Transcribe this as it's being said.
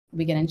We'll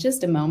begin in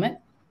just a moment,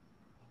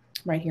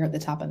 right here at the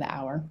top of the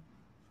hour.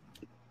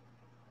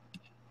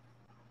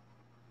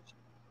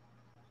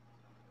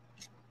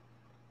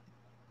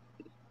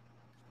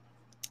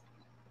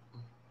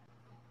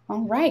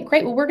 All right,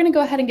 great. Well, we're going to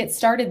go ahead and get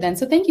started then.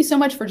 So thank you so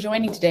much for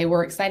joining today.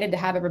 We're excited to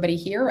have everybody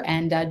here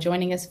and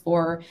joining us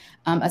for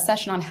a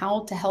session on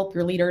how to help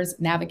your leaders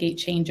navigate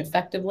change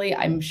effectively.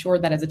 I'm sure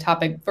that as a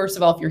topic, first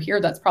of all, if you're here,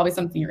 that's probably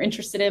something you're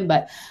interested in,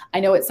 but I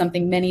know it's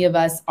something many of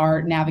us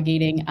are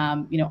navigating,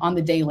 on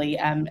the daily.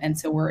 And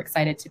so we're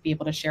excited to be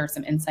able to share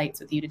some insights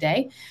with you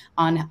today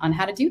on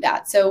how to do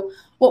that. So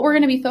what we're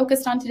going to be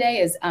focused on today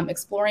is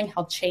exploring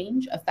how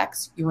change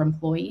affects your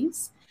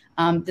employees,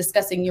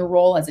 discussing your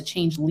role as a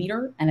change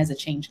leader and as a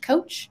change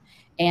coach,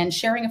 and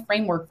sharing a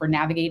framework for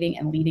navigating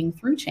and leading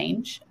through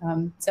change.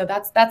 So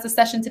that's the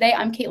session today.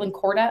 I'm Caitlin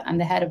Corda. I'm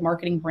the head of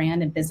marketing,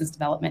 brand, and business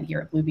development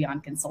here at Blue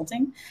Beyond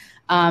Consulting.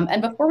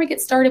 And before we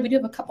get started, we do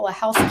have a couple of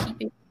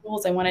housekeeping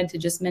rules I wanted to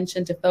just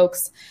mention to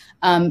folks.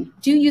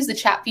 Do use the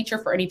chat feature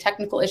for any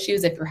technical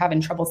issues. If you're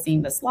having trouble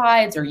seeing the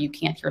slides or you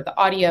can't hear the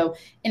audio,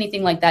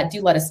 anything like that,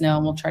 do let us know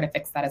and we'll try to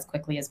fix that as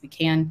quickly as we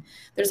can.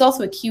 There's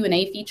also a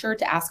Q&A feature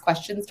to ask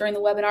questions during the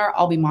webinar.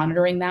 I'll be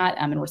monitoring that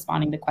and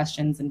responding to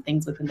questions and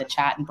things within the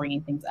chat and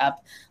bringing things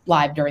up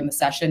live during the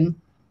session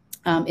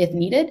if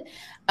needed.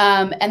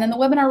 And then the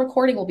webinar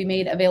recording will be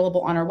made available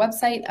on our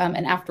website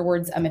and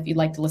afterwards if you'd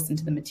like to listen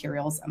to the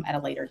materials at a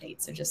later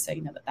date. So just so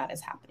you know that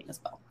is happening as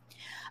well.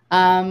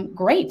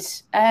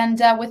 Great.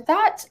 And with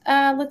that,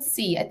 let's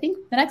see. I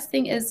think the next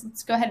thing is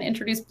let's go ahead and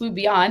introduce Blue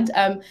Beyond.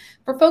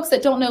 For folks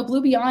that don't know,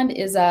 Blue Beyond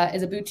is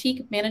a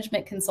boutique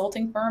management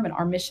consulting firm, and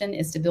our mission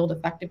is to build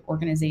effective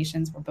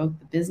organizations where both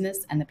the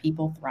business and the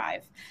people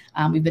thrive.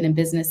 We've been in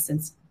business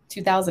since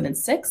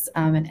 2006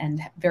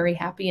 and very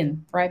happy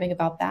and thriving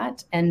about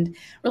that. And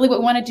really what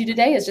we want to do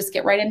today is just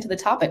get right into the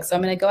topic. So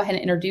I'm going to go ahead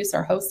and introduce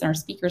our hosts and our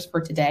speakers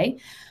for today.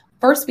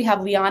 First, we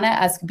have Liana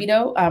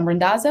Escobedo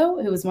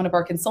Randazzo, who is one of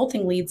our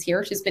consulting leads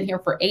here. She's been here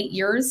for 8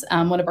 years,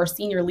 one of our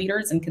senior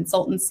leaders and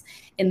consultants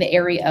in the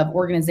area of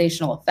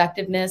organizational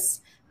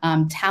effectiveness,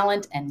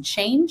 talent, and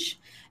change.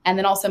 And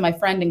then also my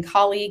friend and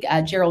colleague,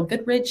 Gerald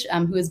Goodrich,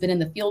 who has been in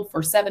the field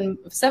for seven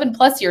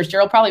plus years,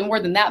 Gerald, probably more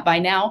than that by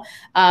now,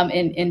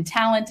 in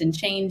talent and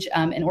change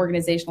and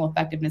organizational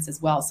effectiveness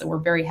as well. So we're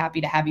very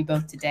happy to have you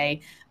both today,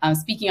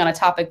 speaking on a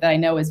topic that I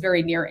know is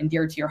very near and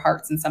dear to your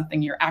hearts and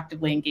something you're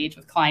actively engaged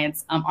with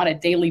clients on a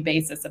daily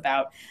basis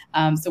about.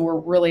 So we're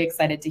really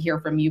excited to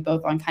hear from you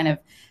both on kind of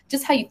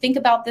just how you think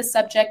about this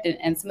subject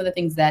and some of the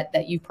things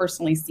that you've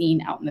personally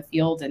seen out in the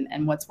field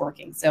and what's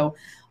working. So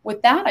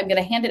with that, I'm going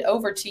to hand it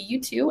over to you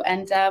two,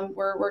 and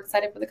we're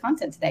excited for the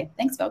content today.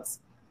 Thanks, folks.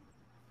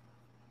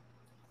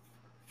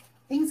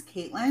 Thanks,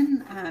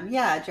 Caitlin.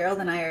 Gerald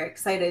and I are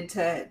excited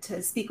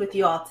to speak with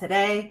you all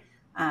today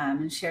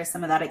and share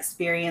some of that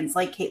experience.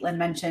 Like Caitlin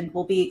mentioned,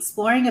 we'll be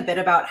exploring a bit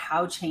about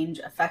how change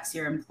affects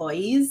your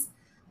employees,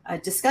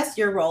 discuss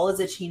your role as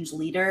a change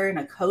leader and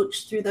a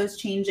coach through those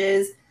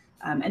changes,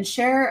 and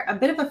share a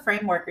bit of a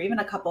framework or even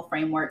a couple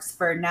frameworks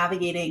for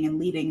navigating and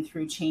leading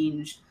through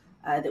change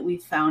that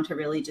we've found to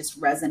really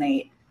just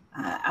resonate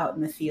out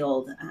in the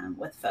field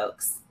with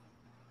folks.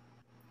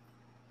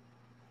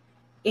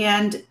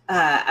 And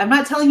I'm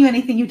not telling you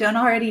anything you don't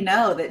already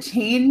know, that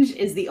change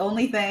is the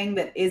only thing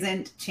that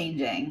isn't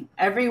changing.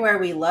 Everywhere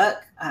we look,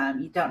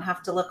 you don't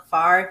have to look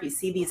far. If you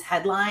see these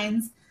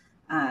headlines,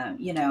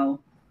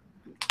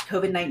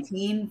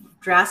 COVID-19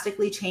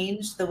 drastically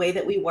changed the way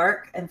that we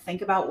work and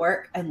think about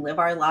work and live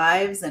our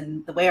lives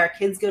and the way our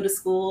kids go to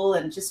school,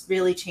 and just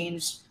really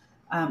changed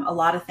a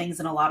lot of things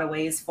in a lot of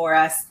ways for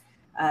us.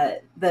 Kind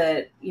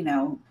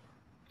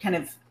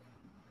of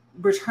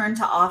return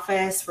to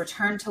office,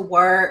 return to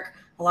work.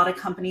 A lot of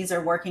companies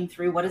are working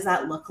through, what does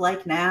that look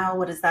like now?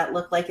 What does that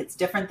look like? It's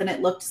different than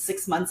it looked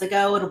 6 months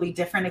ago. It'll be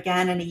different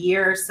again in a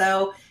year or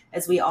so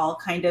as we all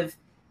kind of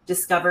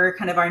discover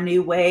kind of our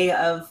new way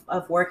of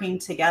working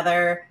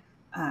together.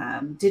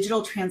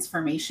 Digital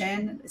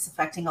transformation is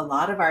affecting a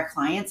lot of our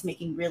clients,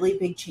 making really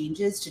big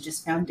changes to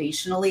just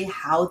foundationally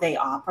how they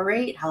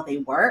operate, how they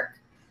work.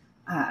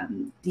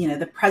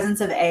 The presence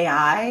of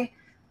AI,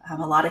 a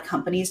lot of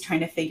companies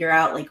trying to figure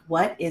out, like,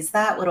 what is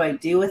that? What do I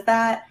do with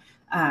that?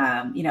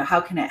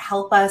 How can it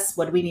help us?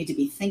 What do we need to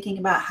be thinking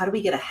about? How do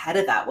we get ahead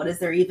of that? What is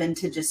there even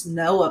to just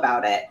know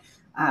about it?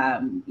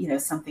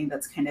 Something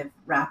that's kind of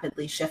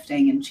rapidly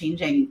shifting and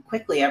changing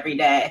quickly every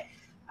day.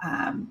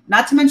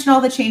 Not to mention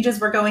all the changes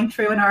we're going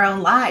through in our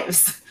own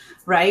lives,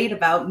 right?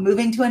 About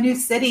moving to a new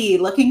city,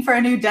 looking for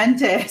a new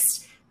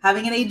dentist,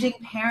 having an aging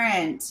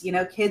parent,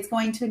 kids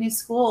going to a new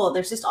school.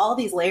 There's just all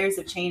these layers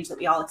of change that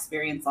we all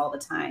experience all the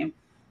time.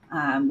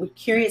 We're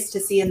curious to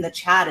see in the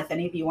chat if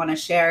any of you want to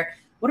share,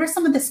 what are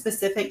some of the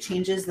specific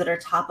changes that are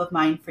top of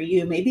mind for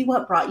you? Maybe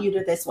what brought you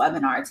to this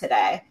webinar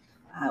today?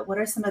 What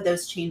are some of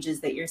those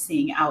changes that you're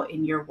seeing out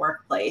in your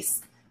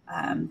workplace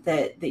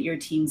that your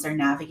teams are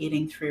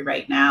navigating through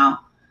right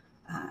now?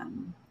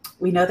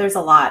 We know there's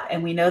a lot,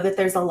 and we know that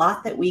there's a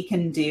lot that we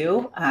can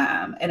do,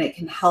 and it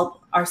can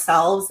help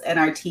ourselves and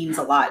our teams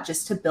a lot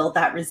just to build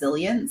that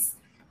resilience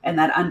and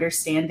that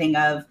understanding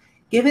of,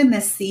 given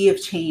this sea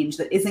of change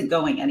that isn't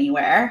going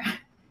anywhere,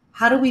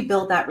 how do we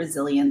build that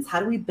resilience? How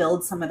do we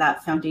build some of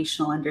that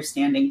foundational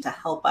understanding to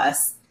help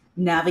us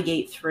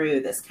navigate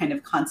through this kind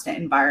of constant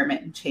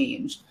environment and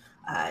change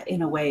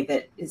in a way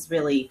that is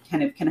really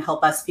kind of can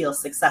help us feel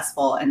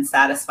successful and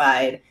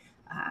satisfied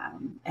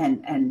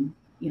and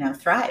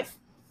thrive.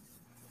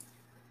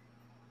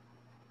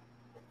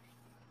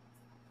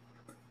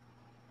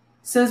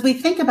 So as we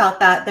think about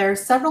that, there are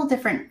several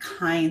different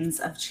kinds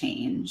of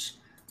change.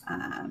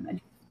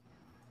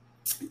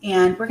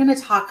 And we're going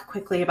to talk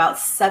quickly about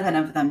 7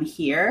 of them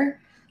here.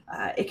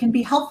 It can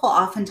be helpful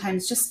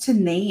oftentimes just to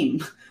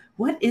name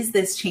what is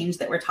this change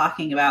that we're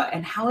talking about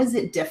and how is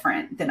it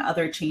different than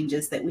other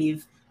changes that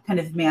we've kind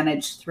of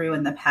managed through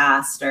in the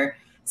past. Or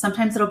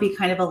sometimes it'll be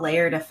kind of a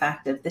layered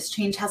effect of this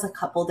change has a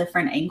couple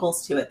different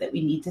angles to it that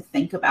we need to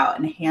think about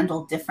and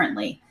handle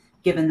differently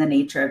given the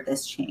nature of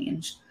this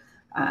change.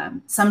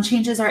 Some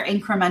changes are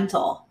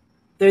incremental.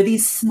 They're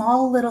these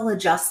small little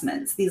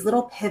adjustments, these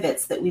little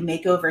pivots that we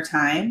make over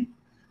time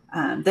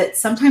that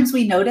sometimes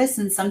we notice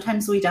and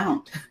sometimes we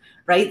don't,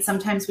 right?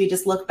 Sometimes we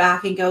just look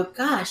back and go,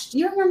 gosh, do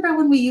you remember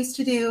when we used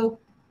to do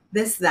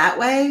this that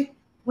way?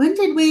 When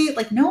did we,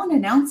 like, no one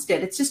announced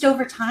it. It's just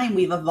over time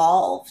we've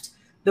evolved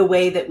the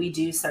way that we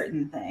do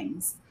certain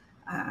things.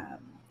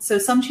 So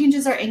some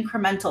changes are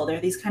incremental. They're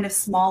these kind of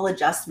small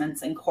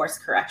adjustments and course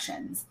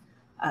corrections.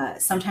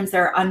 Sometimes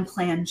there are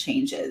unplanned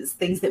changes,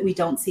 things that we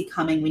don't see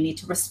coming, we need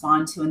to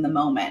respond to in the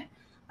moment.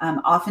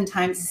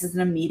 Oftentimes, this is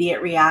an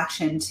immediate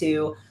reaction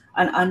to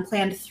an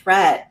unplanned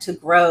threat to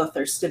growth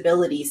or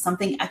stability.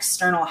 Something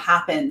external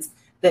happens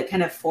that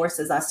kind of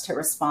forces us to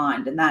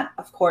respond. And that,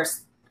 of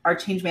course, our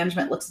change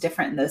management looks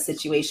different in those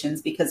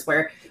situations because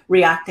we're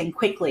reacting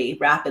quickly,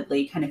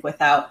 rapidly, kind of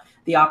without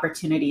the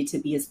opportunity to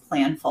be as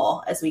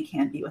planful as we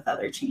can be with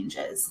other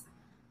changes.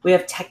 We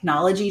have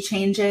technology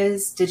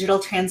changes, digital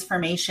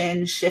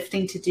transformation,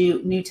 shifting to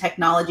do new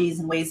technologies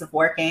and ways of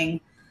working.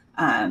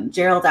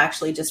 Gerald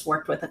actually just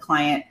worked with a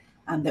client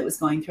that was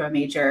going through a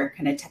major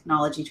kind of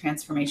technology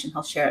transformation.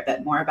 He'll share a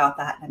bit more about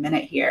that in a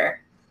minute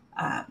here.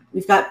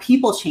 We've got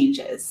people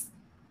changes.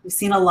 We've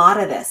seen a lot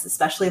of this,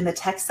 especially in the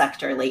tech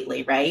sector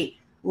lately, right?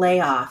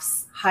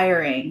 Layoffs,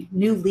 hiring,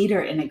 new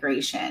leader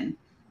integration,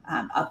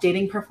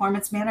 updating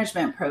performance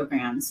management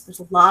programs. There's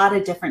a lot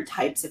of different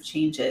types of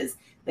changes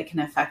that can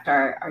affect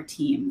our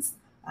teams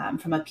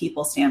from a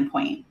people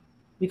standpoint.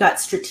 We've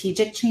got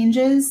strategic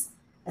changes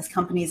as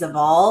companies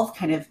evolve,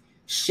 kind of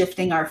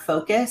shifting our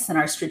focus and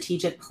our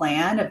strategic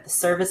plan of the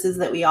services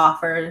that we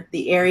offer,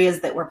 the areas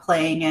that we're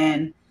playing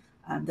in,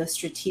 those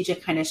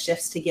strategic kind of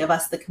shifts to give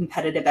us the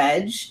competitive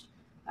edge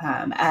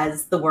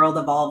as the world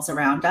evolves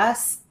around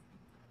us.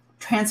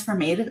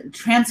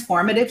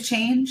 Transformative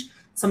change,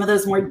 some of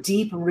those more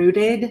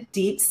deep-rooted,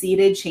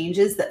 deep-seated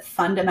changes that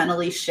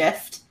fundamentally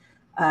shift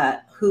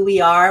who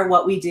we are,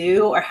 what we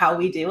do, or how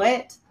we do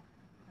it.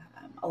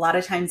 A lot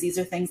of times these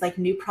are things like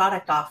new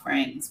product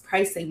offerings,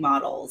 pricing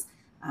models,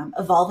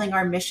 evolving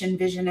our mission,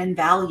 vision, and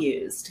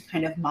values to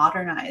kind of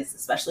modernize,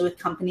 especially with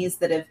companies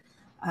that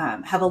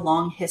have a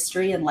long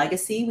history and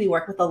legacy. We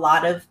work with a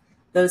lot of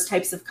those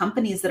types of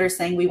companies that are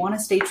saying we want to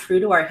stay true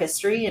to our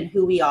history and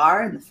who we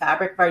are and the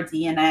fabric of our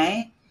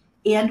DNA,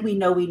 and we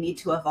know we need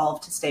to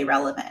evolve to stay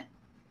relevant.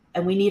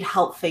 And we need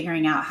help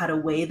figuring out how to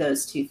weigh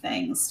those two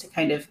things to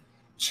kind of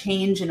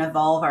change and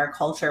evolve our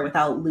culture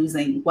without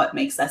losing what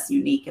makes us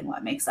unique and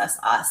what makes us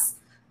us.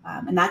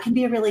 And that can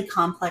be a really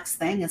complex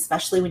thing,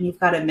 especially when you've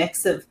got a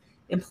mix of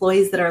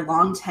employees that are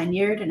long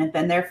tenured and have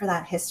been there for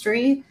that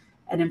history,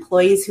 and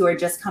employees who are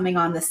just coming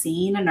on the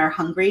scene and are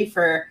hungry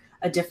for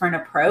a different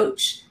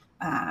approach.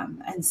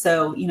 And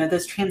so,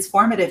 those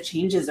transformative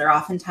changes are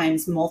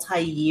oftentimes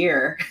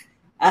multi-year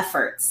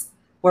efforts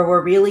where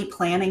we're really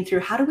planning through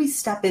how do we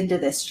step into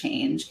this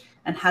change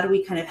and how do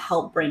we kind of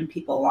help bring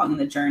people along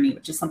the journey,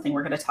 which is something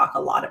we're going to talk a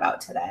lot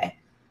about today.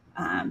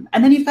 And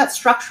then you've got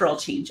structural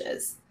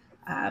changes,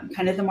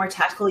 kind of the more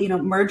tactical,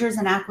 mergers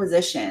and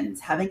acquisitions,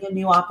 having a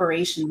new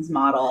operations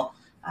model,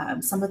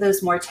 some of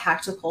those more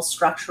tactical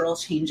structural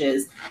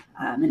changes.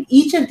 And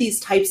each of these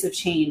types of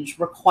change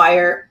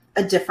require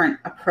a different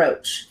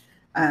approach,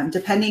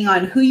 depending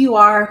on who you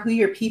are, who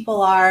your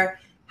people are,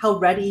 how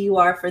ready you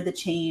are for the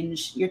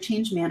change. Your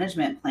change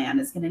management plan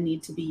is going to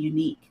need to be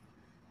unique.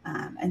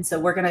 And so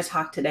we're going to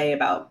talk today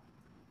about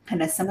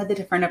kind of some of the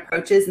different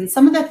approaches and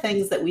some of the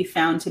things that we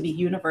found to be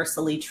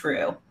universally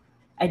true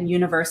and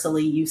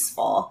universally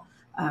useful,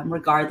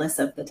 regardless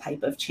of the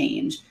type of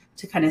change,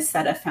 to kind of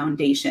set a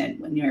foundation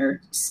when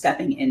you're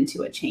stepping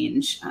into a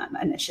change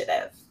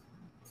initiative.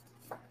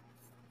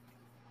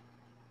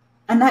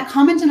 And that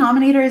common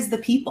denominator is the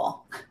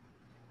people.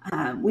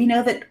 We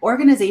know that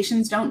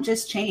organizations don't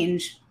just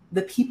change,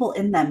 the people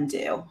in them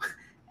do.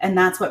 And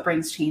that's what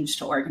brings change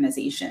to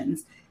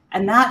organizations.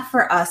 And that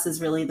for us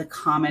is really the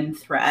common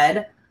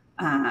thread,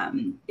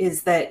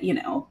 is that,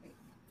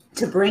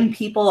 to bring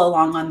people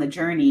along on the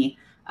journey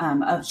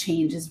of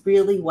change is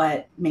really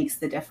what makes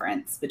the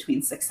difference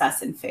between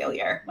success and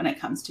failure when it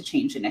comes to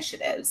change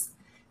initiatives.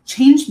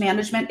 Change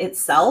management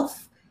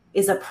itself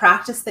is a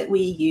practice that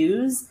we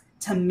use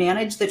to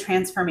manage the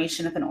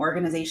transformation of an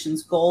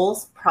organization's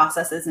goals,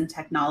 processes, and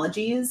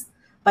technologies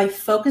by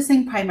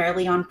focusing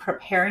primarily on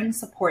preparing,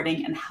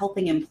 supporting, and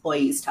helping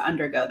employees to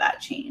undergo that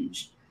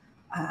change.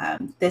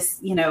 This,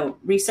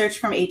 research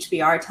from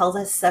HBR tells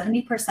us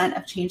 70%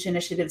 of change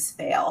initiatives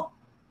fail.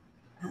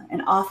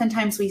 And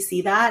oftentimes we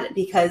see that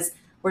because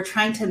we're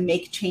trying to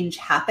make change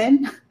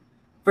happen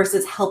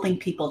versus helping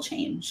people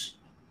change,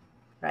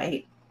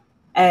 right?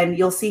 And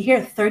you'll see here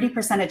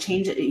 30% of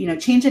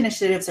change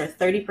initiatives are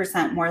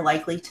 30% more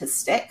likely to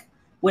stick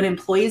when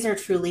employees are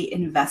truly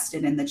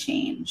invested in the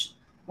change.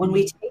 When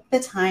we take the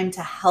time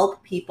to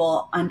help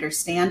people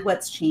understand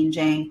what's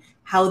changing,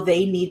 how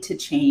they need to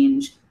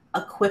change,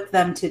 equip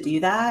them to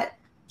do that,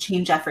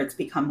 change efforts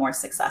become more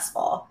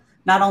successful.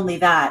 Not only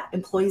that,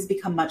 employees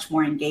become much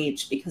more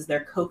engaged because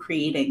they're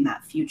co-creating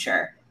that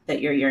future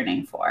that you're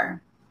yearning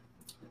for.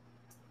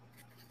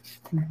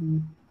 Mm-hmm.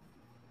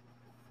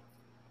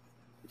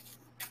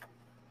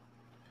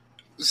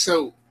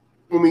 So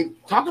when we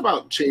talk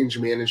about change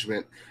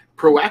management,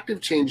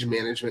 proactive change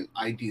management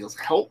ideals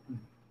help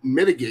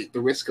mitigate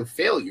the risk of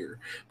failure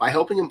by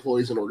helping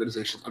employees and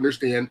organizations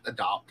understand,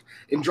 adopt,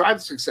 and drive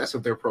the success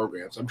of their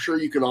programs. I'm sure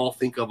you can all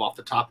think of off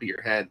the top of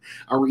your head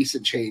a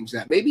recent change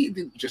that maybe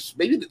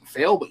didn't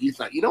fail, but you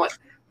thought, you know what,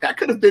 that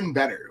could have been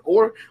better.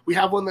 Or we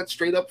have one that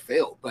straight up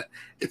failed. But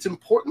it's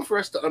important for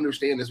us to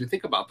understand as we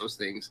think about those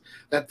things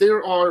that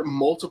there are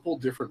multiple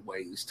different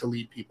ways to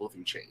lead people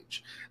through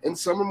change. And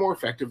some are more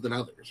effective than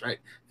others, right?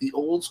 The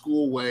old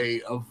school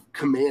way of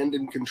command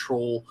and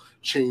control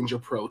change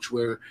approach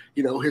where,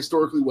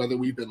 historically, whether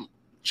we've been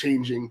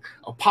changing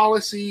a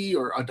policy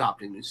or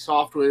adopting new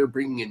software,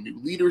 bringing in new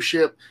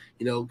leadership,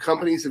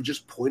 companies have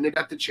just pointed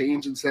at the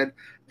change and said,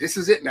 this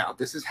is it now.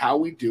 This is how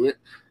we do it.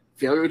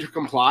 Failure to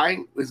comply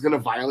is going to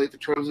violate the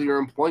terms of your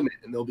employment,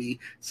 and there'll be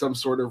some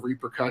sort of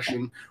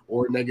repercussion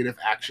or negative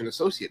action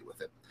associated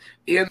with it.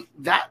 And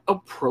that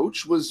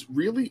approach was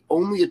really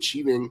only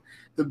achieving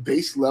the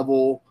base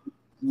level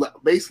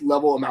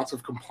amounts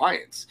of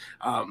compliance.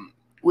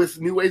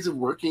 With new ways of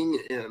working,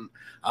 and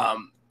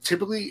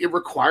typically it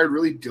required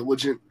really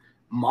diligent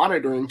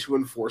monitoring to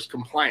enforce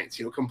compliance.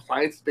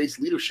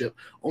 Compliance-based leadership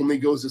only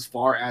goes as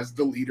far as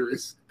the leader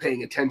is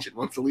paying attention.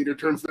 Once the leader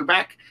turns their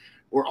back,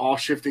 we're all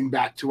shifting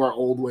back to our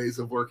old ways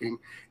of working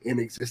and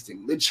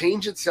existing. The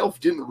change itself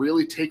didn't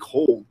really take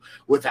hold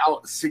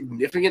without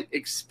significant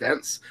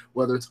expense,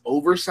 whether it's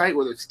oversight,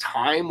 whether it's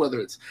time, whether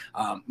it's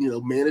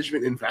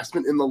management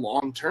investment in the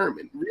long term.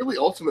 And really,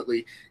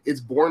 ultimately, it's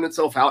borne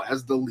itself out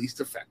as the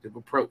least effective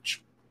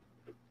approach.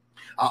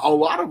 A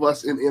lot of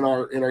us in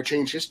our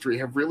change history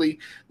have really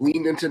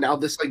leaned into now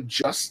this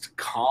just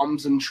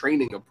comms and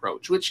training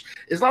approach, which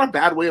is not a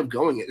bad way of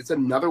going it. It's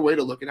another way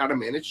to look at how to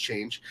manage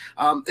change.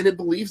 And it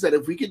believes that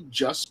if we could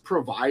just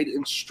provide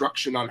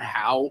instruction on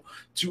how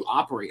to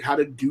operate, how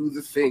to do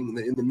the thing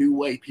in the new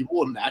way, people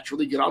will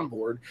naturally get on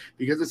board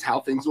because it's how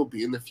things will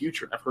be in the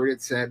future. I've heard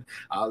it said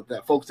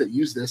that folks that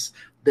use this,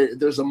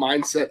 there's a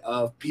mindset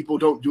of people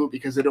don't do it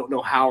because they don't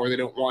know how or they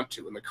don't want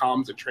to, and the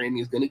comms and training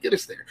is going to get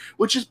us there,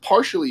 which is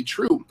partially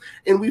true.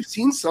 And we've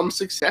seen some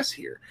success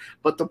here.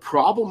 But the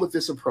problem with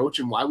this approach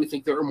and why we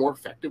think there are more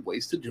effective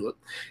ways to do it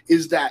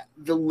is that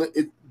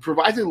it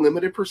provides a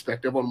limited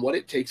perspective on what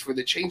it takes for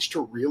the change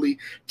to really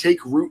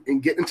take root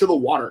and get into the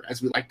water,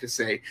 as we like to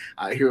say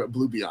here at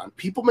Blue Beyond.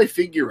 People may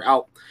figure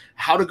out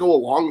how to go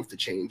along with the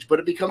change, but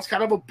it becomes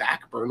kind of a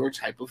back burner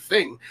type of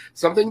thing,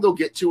 something they'll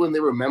get to when they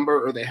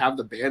remember or they have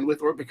the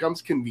bandwidth, or it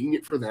becomes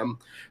convenient for them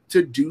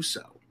to do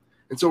so.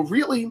 And so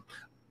really,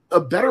 a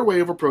better way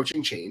of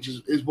approaching change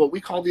is what we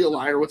call the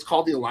align, or what's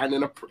called the align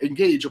and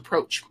engage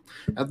approach.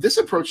 Now, this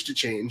approach to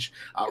change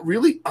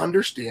really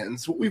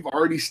understands what we've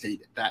already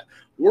stated, that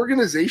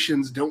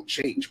organizations don't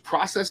change,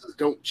 processes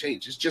don't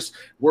change. It's just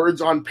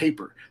words on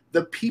paper.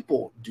 The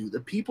people do.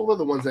 The people are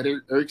the ones that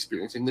are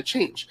experiencing the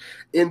change.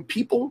 And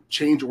people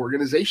change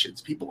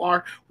organizations. People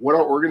are what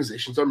our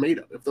organizations are made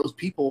of. If those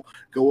people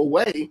go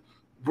away,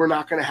 we're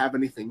not going to have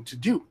anything to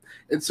do.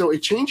 And so a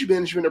change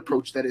management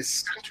approach that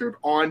is centered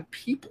on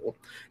people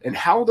and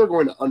how they're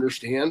going to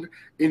understand,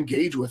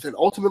 engage with, and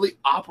ultimately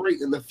operate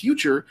in the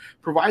future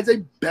provides a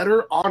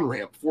better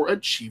on-ramp for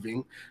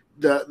achieving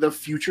the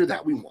future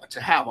that we want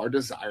to have, our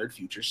desired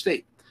future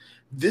state.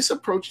 This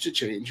approach to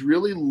change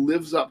really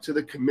lives up to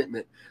the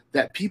commitment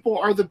that people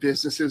are the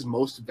business's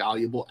most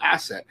valuable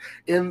asset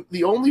and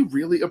the only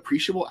really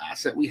appreciable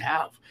asset we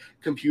have.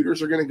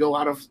 Computers are going to go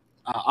out of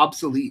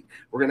obsolete.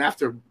 We're going to have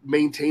to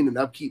maintain and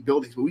upkeep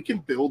buildings, but we can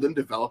build and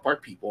develop our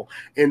people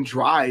and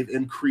drive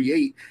and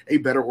create a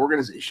better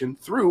organization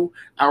through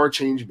our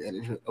change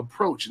management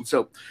approach. And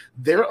so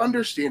their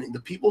understanding, the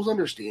people's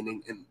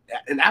understanding and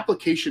an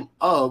application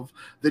of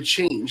the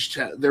change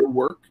to their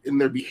work and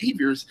their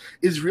behaviors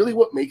is really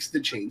what makes the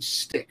change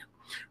stick.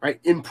 Right?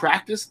 In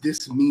practice,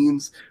 this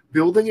means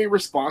building a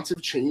responsive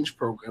change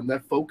program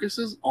that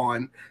focuses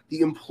on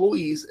the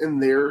employees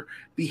and their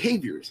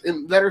behaviors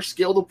and that are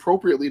scaled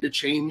appropriately to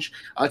change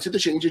to the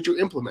change that you're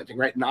implementing.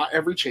 Right? Not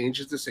every change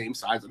is the same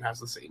size and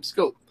has the same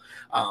scope.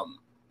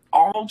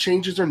 All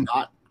changes are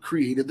not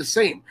created the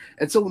same.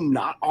 And so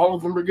not all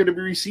of them are going to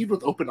be received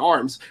with open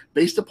arms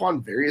based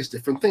upon various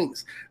different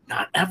things.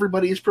 Not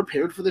everybody is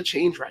prepared for the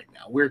change right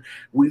now.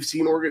 We've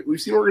seen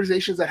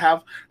organizations that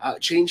have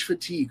change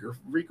fatigue or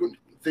frequent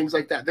things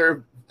like that. There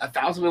are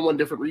 1,001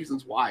 different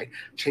reasons why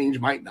change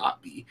might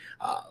not be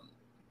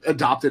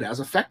adopted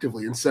as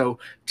effectively. And so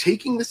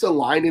taking this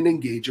align and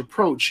engage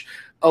approach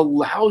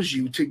allows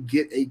you to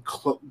get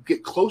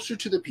closer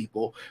to the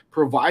people,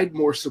 provide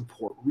more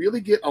support, really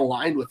get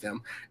aligned with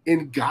them,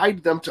 and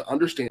guide them to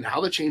understand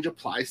how the change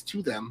applies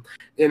to them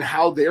and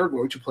how they're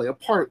going to play a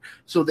part,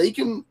 so they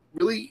can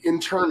really in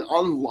turn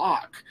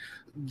unlock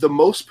the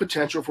most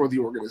potential for the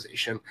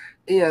organization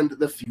and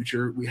the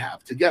future we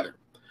have together.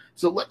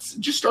 So let's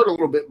just start a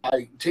little bit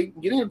by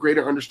getting a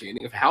greater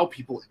understanding of how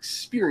people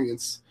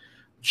experience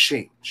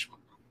change.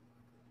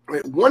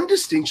 Right. One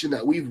distinction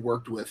that we've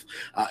worked with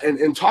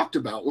and talked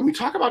about when we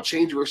talk about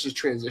change versus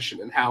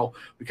transition and how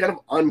we kind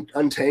of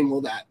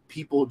untangle that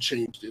people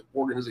change,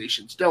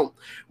 organizations don't.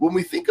 When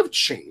we think of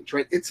change,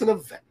 right, it's an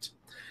event.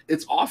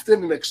 It's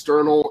often an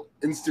external,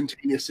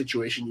 instantaneous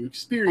situation you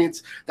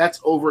experience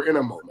that's over in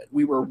a moment.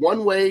 We were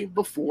one way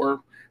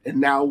before, and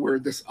now we're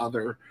this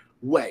other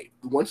way.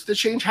 Once the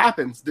change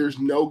happens, there's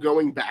no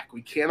going back.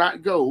 We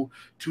cannot go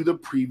to the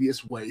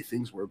previous way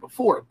things were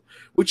before,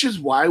 which is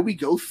why we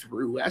go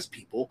through as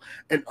people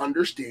and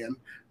understand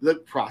the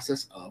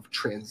process of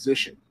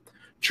transition.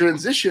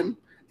 Transition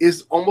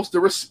is almost a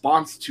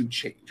response to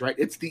change, right?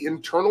 It's the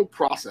internal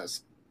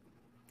process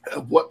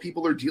of what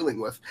people are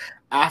dealing with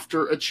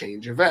after a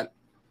change event.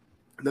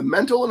 The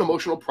mental and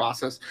emotional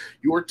process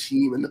your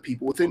team and the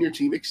people within your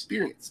team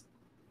experience.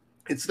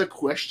 It's the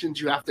questions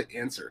you have to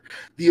answer,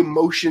 the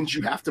emotions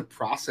you have to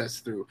process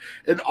through,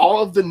 and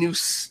all of the new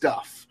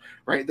stuff,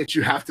 right, that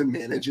you have to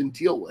manage and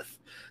deal with.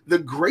 The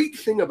great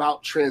thing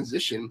about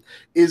transition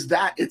is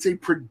that it's a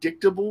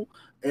predictable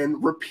and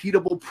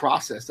repeatable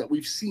process that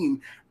we've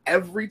seen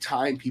every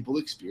time people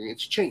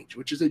experience change,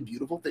 which is a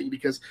beautiful thing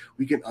because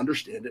we can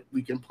understand it,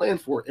 we can plan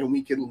for it, and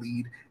we can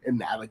lead and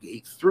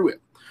navigate through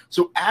it.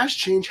 So as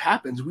change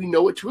happens, we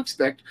know what to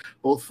expect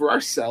both for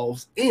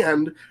ourselves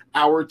and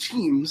our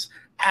teams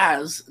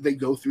as they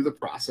go through the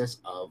process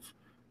of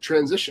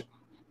transition.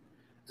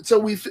 And so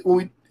when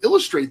we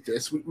illustrate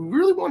this, we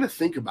really want to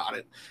think about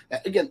it.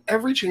 Again,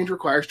 every change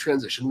requires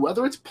transition,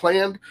 whether it's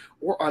planned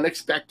or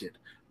unexpected,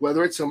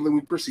 whether it's something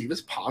we perceive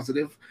as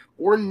positive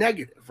or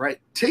negative, right?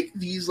 Take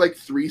these like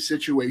three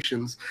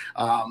situations,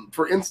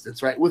 for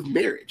instance, right? With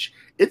marriage,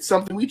 it's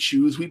something we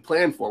choose, we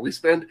plan for. We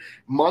spend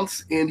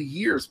months and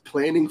years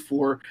planning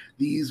for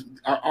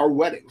our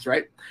weddings,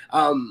 right?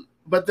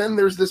 But then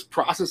there's this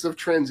process of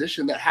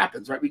transition that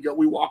happens, right?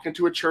 We walk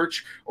into a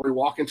church or we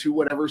walk into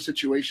whatever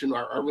situation,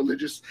 our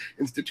religious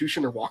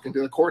institution, or walk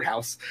into the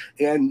courthouse,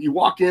 and you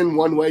walk in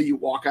one way, you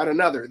walk out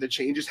another. The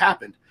change has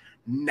happened.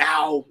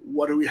 Now,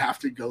 what do we have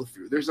to go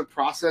through? There's a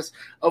process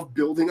of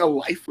building a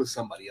life with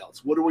somebody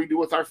else. What do we do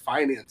with our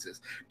finances?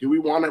 Do we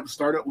want to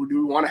start it? Do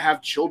we want to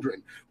have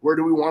children? Where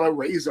do we want to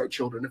raise our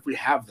children if we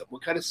have them?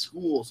 What kind of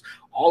schools?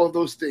 All of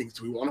those things.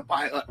 Do we want to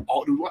buy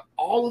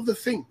all of the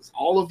things,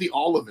 all of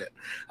it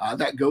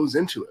that goes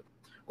into it?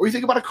 Or you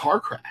think about a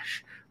car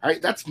crash. All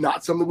right, that's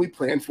not something we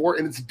planned for,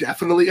 and it's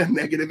definitely a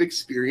negative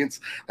experience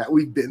that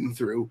we've been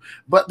through.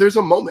 But there's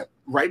a moment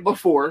right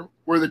before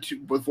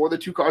the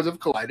two cars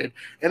have collided,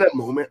 and a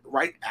moment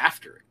right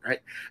after it, right?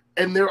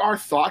 And there are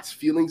thoughts,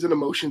 feelings, and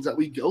emotions that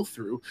we go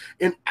through,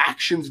 and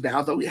actions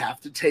now that we have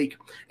to take,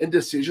 and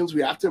decisions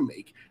we have to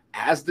make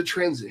as the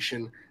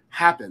transition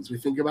happens. We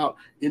think about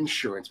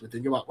insurance, we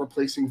think about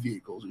replacing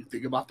vehicles, we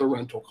think about the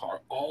rental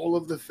car, all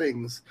of the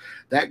things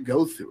that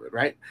go through it,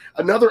 right?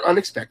 Another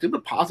unexpected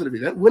but positive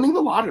event, winning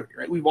the lottery,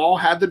 right? We've all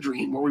had the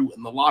dream where we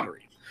win the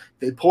lottery.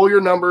 They pull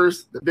your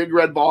numbers, the big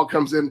red ball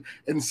comes in,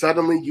 and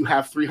suddenly you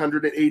have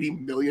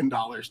 $380 million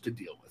to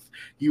deal with.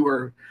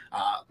 You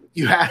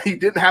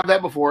didn't have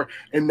that before,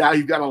 and now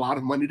you've got a lot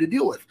of money to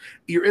deal with.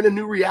 You're in a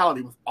new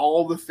reality with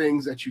all the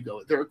things that you go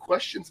with. There are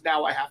questions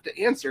now I have to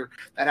answer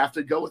that have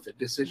to go with it.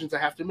 Decisions I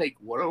have to make.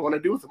 What do I want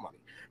to do with the money?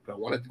 Do I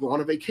want to go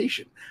on a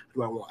vacation?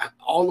 Do I want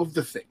all of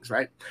the things,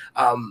 right?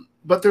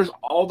 But there's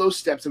all those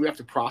steps that we have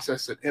to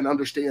process it and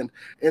understand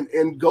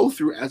and go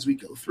through as we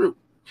go through.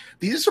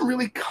 These are some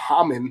really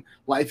common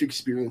life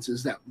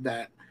experiences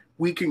that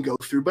we can go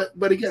through.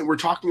 But again, we're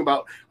talking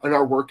about in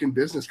our work and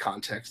business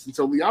context. And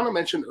so Liana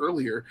mentioned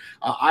earlier,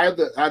 I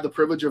had the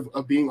privilege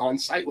of being on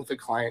site with a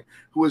client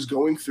who was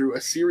going through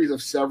a series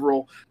of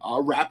several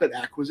rapid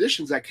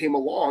acquisitions that came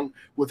along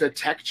with a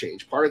tech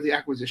change. Part of the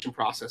acquisition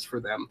process for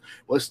them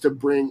was to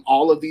bring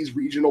all of these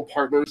regional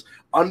partners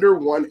under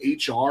one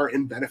HR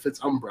and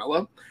benefits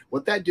umbrella.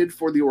 What that did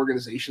for the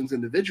organizations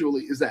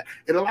individually is that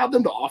it allowed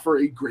them to offer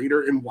a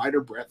greater and wider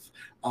breadth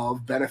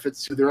of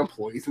benefits to their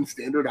employees and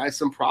standardize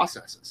some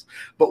processes.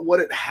 But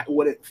what it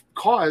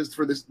caused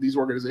for these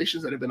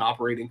organizations that have been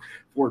operating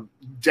for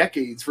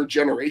decades, for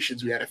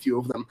generations, we had a few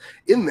of them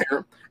in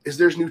there, is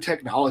there's new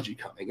technology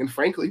coming. And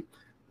frankly,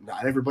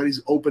 Not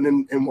everybody's open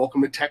and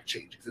welcome to tech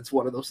changes. It's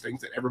one of those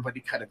things that everybody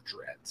kind of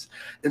dreads.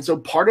 And so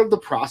part of the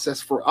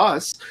process for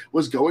us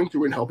was going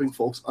through and helping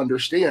folks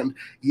understand,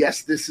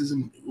 yes, this is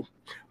new,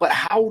 but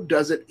how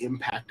does it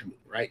impact me,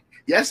 right?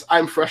 Yes,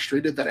 I'm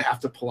frustrated that I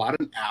have to pull out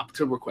an app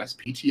to request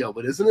PTO,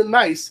 but isn't it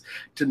nice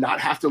to not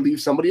have to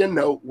leave somebody a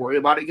note, worry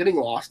about it getting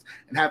lost,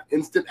 and have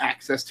instant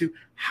access to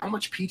how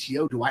much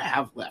PTO do I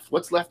have left?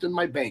 What's left in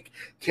my bank?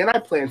 Can I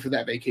plan for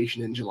that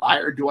vacation in July,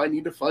 or do I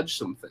need to fudge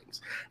some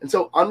things? And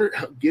so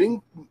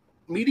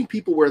meeting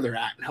people where they're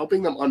at and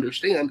helping them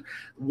understand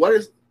what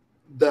is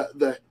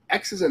the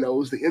X's and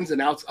O's, the ins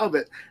and outs of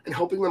it, and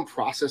helping them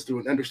process through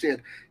and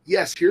understand,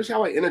 yes, here's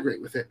how I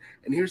integrate with it,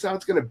 and here's how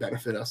it's going to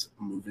benefit us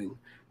moving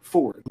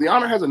forward.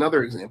 Liana has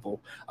another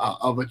example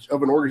of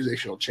an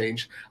organizational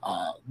change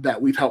that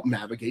we've helped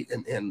navigate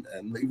and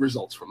the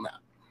results from that.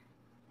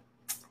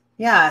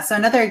 Yeah, so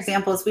another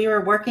example is we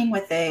were working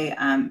with a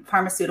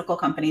pharmaceutical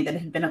company that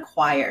had been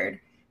acquired.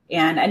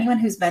 And anyone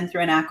who's been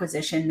through an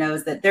acquisition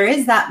knows that there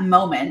is that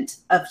moment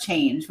of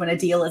change when a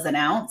deal is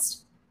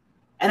announced.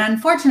 And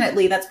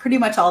unfortunately, that's pretty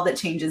much all that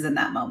changes in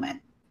that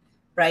moment,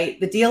 right?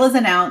 The deal is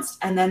announced,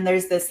 and then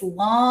there's this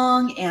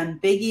long,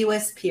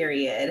 ambiguous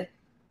period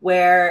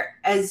where,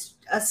 as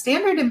a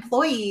standard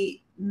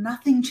employee,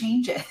 nothing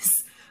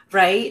changes,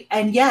 right?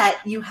 And yet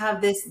you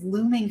have this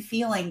looming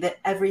feeling that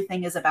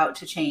everything is about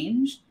to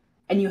change,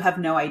 and you have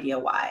no idea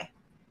why.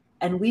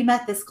 And we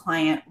met this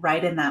client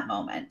right in that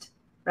moment,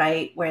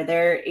 right? Where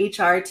their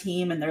HR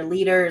team and their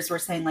leaders were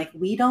saying, like,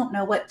 we don't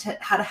know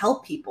how to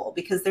help people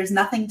because there's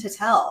nothing to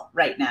tell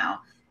right now.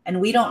 And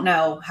we don't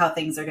know how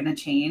things are going to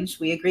change.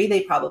 We agree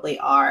they probably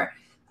are.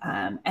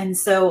 And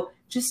so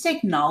just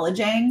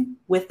acknowledging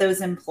with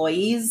those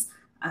employees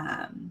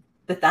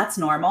that that's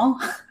normal,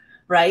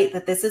 right?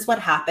 That this is what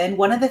happened.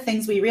 One of the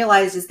things we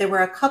realized is there were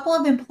a couple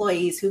of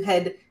employees who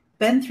had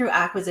been through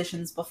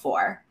acquisitions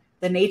before.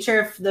 The nature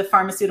of the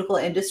pharmaceutical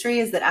industry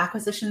is that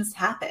acquisitions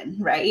happen,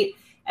 right?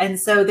 And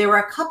so there were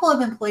a couple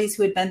of employees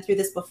who had been through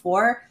this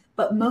before,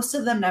 but most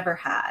of them never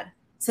had.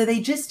 So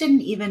they just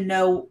didn't even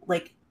know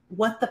like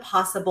what the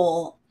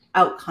possible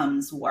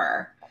outcomes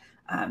were.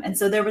 And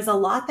so there was a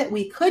lot that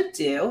we could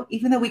do,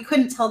 even though we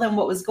couldn't tell them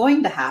what was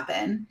going to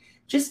happen,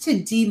 just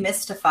to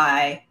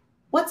demystify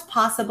what's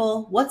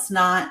possible, what's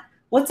not,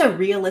 what's a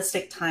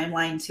realistic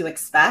timeline to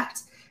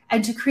expect,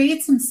 and to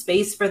create some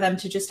space for them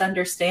to just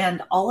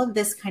understand all of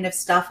this kind of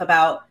stuff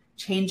about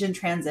change and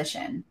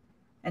transition.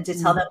 And to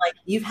tell them, like,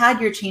 you've had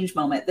your change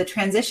moment. The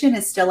transition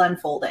is still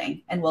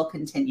unfolding and will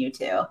continue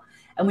to.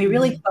 And we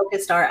really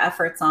focused our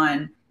efforts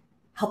on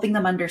helping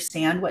them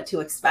understand what to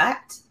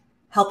expect,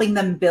 helping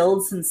them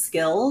build some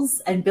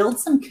skills and build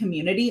some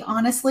community,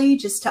 honestly,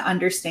 just to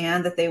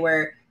understand that they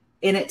were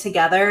in it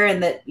together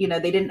and that, you know,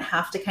 they didn't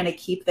have to kind of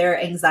keep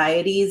their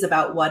anxieties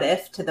about what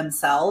if to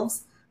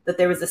themselves, that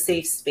there was a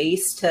safe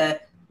space to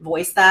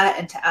voice that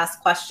and to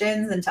ask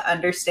questions and to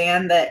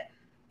understand that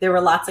there were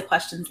lots of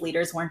questions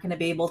leaders weren't going to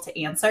be able to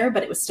answer,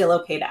 but it was still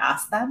okay to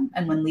ask them.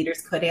 And when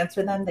leaders could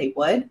answer them, they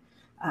would.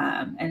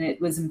 And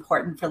it was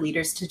important for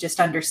leaders to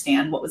just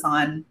understand what was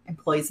on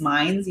employees'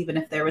 minds, even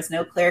if there was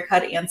no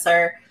clear-cut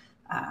answer.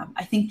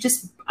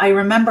 I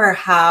remember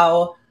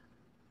how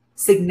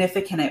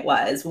significant it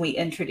was when we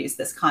introduced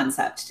this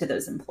concept to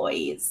those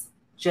employees,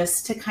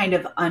 just to kind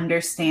of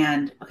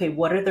understand, okay,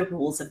 what are the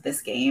rules of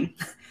this game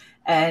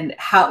and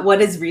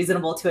what is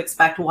reasonable to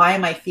expect? Why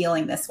am I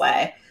feeling this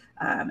way?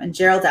 And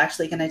Gerald's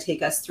actually going to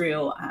take us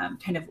through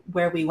kind of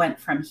where we went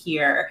from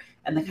here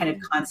and the kind of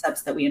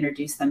concepts that we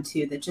introduced them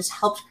to that just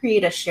helped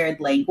create a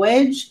shared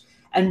language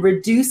and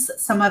reduce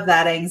some of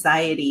that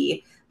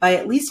anxiety by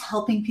at least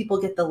helping people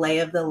get the lay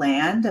of the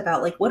land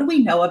about, like, what do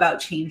we know about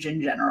change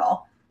in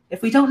general?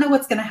 If we don't know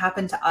what's going to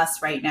happen to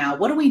us right now,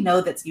 what do we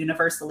know that's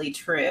universally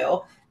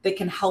true that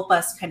can help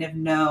us kind of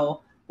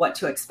know what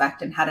to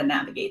expect and how to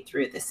navigate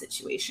through this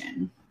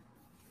situation?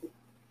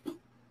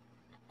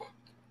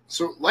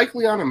 So like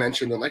Liana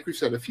mentioned, and like we've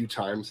said a few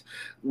times,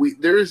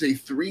 there is a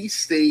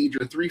 3-stage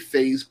or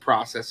 3-phase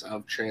process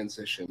of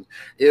transition.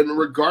 And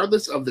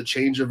regardless of the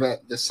change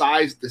event, the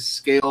size, the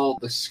scale,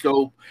 the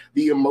scope,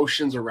 the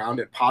emotions around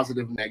it,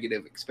 positive,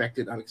 negative,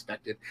 expected,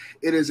 unexpected,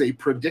 it is a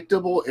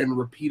predictable and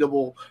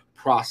repeatable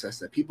process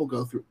that people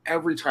go through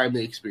every time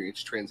they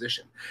experience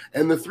transition.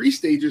 And the 3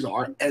 stages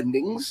are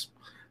endings,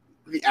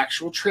 the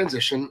actual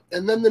transition,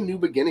 and then the new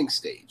beginning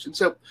stage. And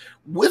so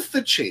with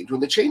the change, when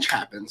the change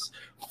happens,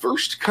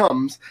 first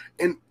comes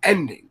an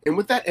ending. And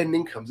with that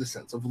ending comes a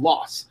sense of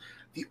loss.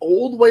 The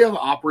old way of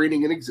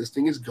operating and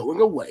existing is going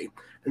away,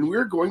 and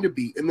we're going to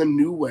be in the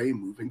new way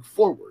moving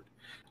forward.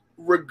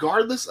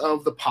 Regardless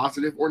of the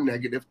positive or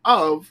negative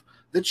of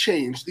the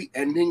change, the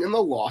ending and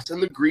the loss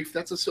and the grief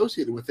that's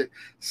associated with it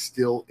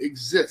still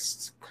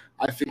exists.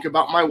 I think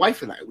about my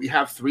wife and I. We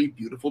have 3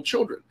 beautiful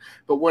children.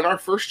 But when our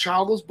first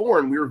child was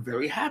born, we were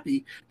very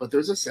happy, but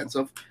there's a sense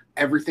of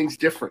everything's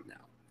different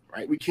now,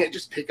 right? We can't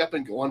just pick up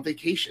and go on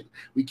vacation.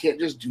 We can't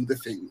just do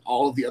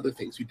all of the other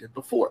things we did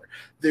before.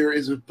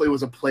 It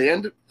was a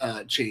planned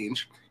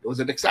change. It was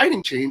an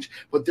exciting change,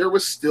 but there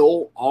was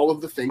still all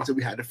of the things that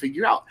we had to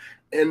figure out.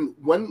 And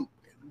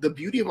the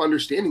beauty of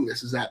understanding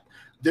this is that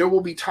there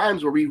will be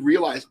times where we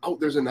realize, oh,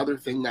 there's another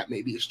thing that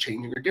maybe is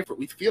changing or different.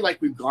 We feel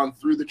like we've gone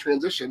through the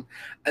transition,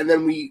 and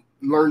then we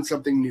learn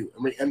something new,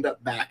 and we end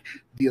up back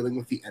dealing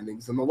with the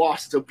endings and the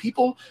loss. So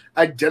people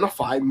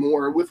identify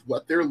more with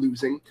what they're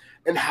losing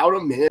and how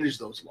to manage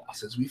those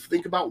losses. We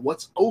think about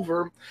what's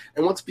over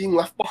and what's being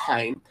left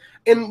behind.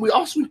 And we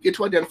also get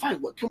to identify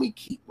what can we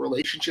keep,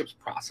 relationships,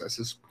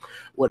 processes,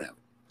 whatever.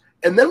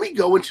 And then we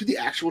go into the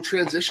actual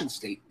transition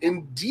state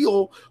and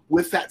deal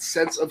with that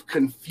sense of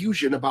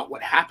confusion about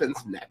what happens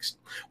next.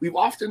 We've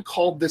often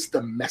called this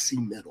the messy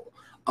middle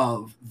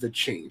of the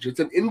change. It's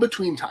an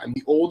in-between time.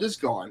 The old is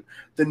gone.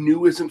 The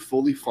new isn't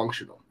fully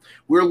functional.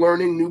 We're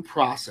learning new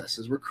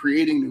processes. We're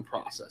creating new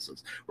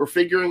processes. We're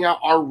figuring out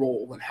our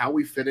role and how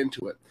we fit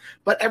into it.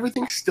 But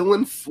everything's still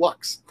in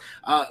flux.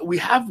 We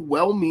have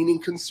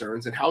well-meaning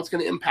concerns and how it's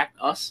going to impact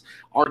us,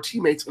 our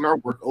teammates, and our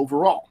work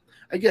overall.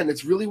 Again,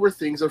 it's really where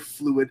things are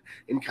fluid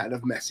and kind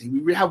of messy.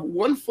 We have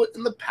one foot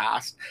in the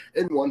past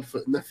and one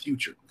foot in the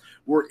future.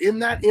 We're in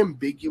that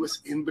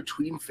ambiguous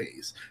in-between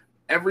phase.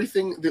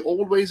 The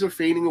old ways are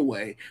fading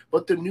away,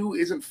 but the new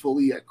isn't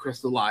fully yet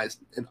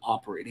crystallized and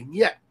operating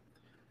yet.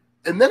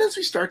 And then as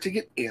we start to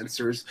get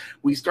answers,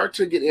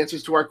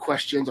 to our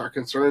questions, our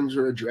concerns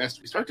are addressed.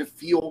 We start to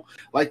feel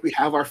like we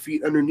have our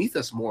feet underneath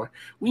us more.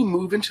 We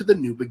move into the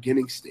new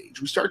beginning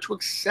stage. We start to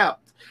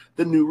accept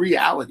the new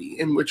reality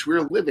in which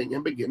we're living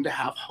and begin to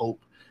have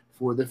hope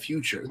for the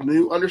future. The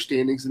new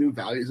understandings, the new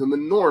values, and the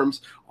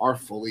norms are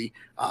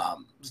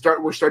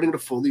we're starting to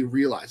fully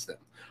realize them.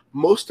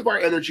 Most of our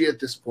energy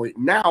at this point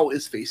now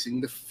is facing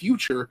the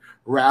future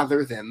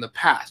rather than the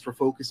past. We're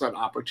focused on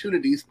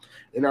opportunities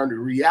in our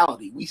new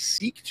reality. We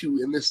seek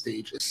to, in this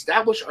stage,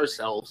 establish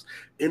ourselves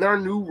in our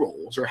new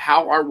roles or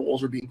how our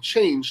roles are being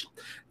changed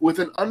with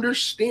an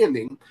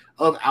understanding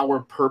of our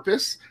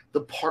purpose,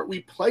 the part we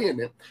play in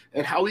it,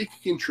 and how we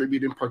can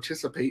contribute and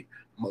participate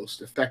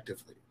most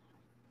effectively.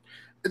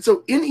 And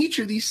so in each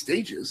of these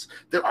stages,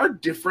 there are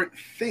different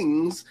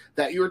things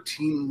that your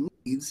team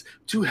needs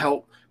to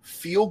help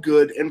feel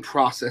good and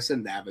process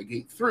and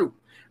navigate through.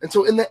 And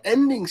so in the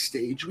ending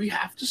stage, we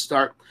have to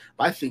start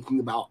by thinking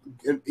about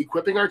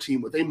equipping our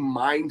team with a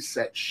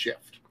mindset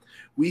shift.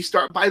 We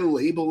start by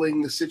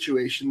labeling the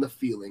situation, the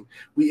feeling.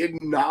 We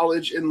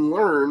acknowledge and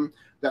learn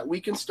that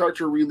we can start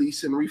to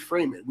release and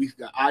reframe it.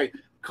 I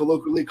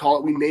colloquially call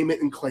it, we name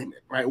it and claim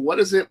it, right? What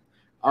is it?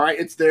 All right,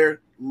 it's there.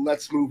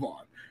 Let's move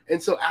on.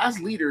 And so as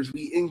leaders,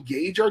 we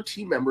engage our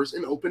team members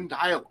in open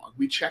dialogue.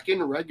 We check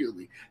in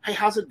regularly. Hey,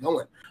 how's it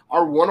going?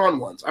 Our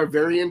one-on-ones are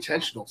very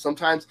intentional.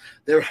 Sometimes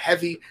they're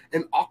heavy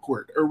and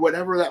awkward or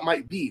whatever that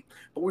might be.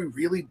 But we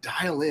really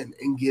dial in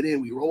and get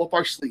in. We roll up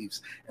our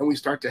sleeves and we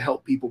start to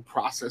help people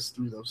process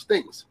through those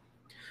things.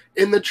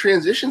 In the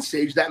transition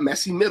stage, that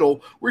messy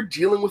middle, we're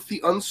dealing with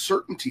the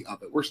uncertainty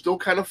of it. We're still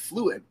kind of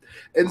fluid.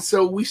 And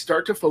so we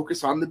start to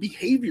focus on the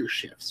behavior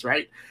shifts,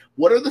 right?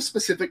 What are the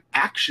specific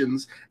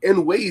actions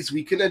and ways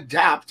we can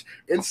adapt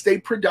and stay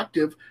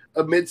productive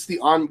amidst the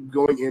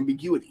ongoing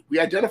ambiguity? We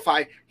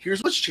identify,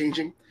 here's what's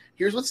changing,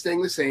 here's what's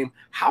staying the same.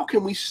 How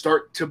can we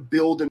start to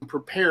build and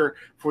prepare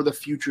for the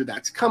future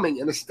that's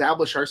coming and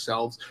establish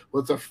ourselves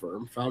with a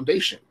firm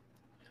foundation?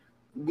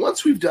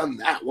 Once we've done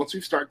that, once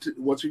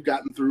we've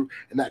gotten through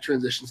and that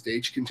transition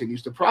stage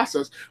continues to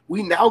process,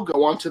 we now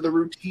go on to the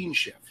routine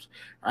shift.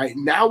 All right,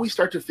 now we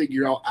start to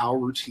figure out our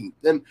routine.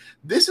 And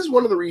this is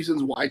one of the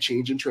reasons why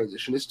change and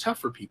transition is tough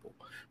for people.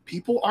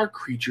 People are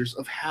creatures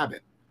of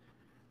habit.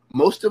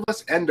 Most of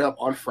us end up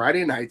on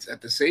Friday nights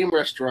at the same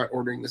restaurant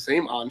ordering the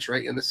same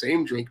entree and the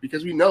same drink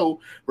because we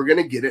know we're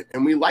going to get it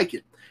and we like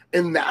it.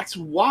 And that's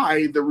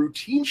why the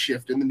routine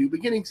shift in the new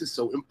beginnings is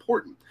so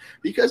important,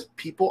 because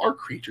people are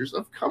creatures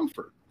of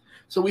comfort.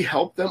 So we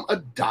help them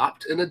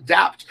adopt and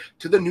adapt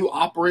to the new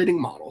operating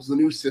models, the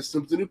new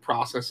systems, the new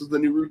processes, the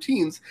new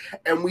routines,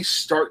 and we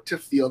start to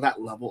feel that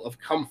level of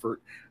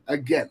comfort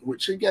again,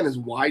 which again is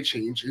why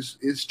change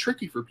is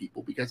tricky for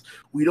people, because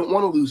we don't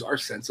want to lose our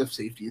sense of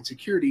safety and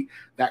security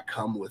that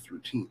come with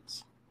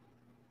routines.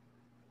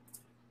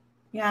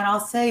 Yeah, and I'll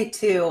say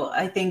too,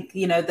 I think,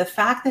 the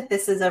fact that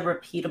this is a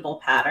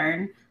repeatable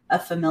pattern, a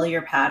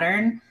familiar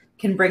pattern,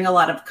 can bring a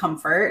lot of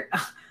comfort.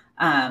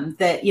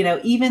 That,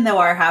 even though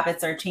our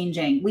habits are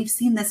changing, we've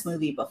seen this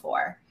movie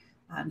before.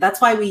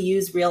 That's why we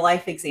use real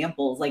life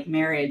examples like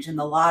marriage and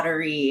the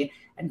lottery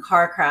and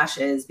car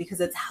crashes,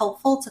 because it's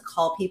helpful to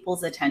call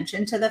people's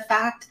attention to the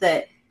fact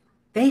that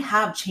they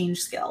have change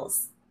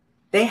skills.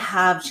 They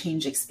have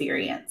change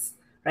experience,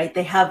 right?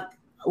 They have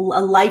a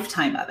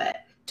lifetime of it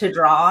to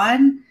draw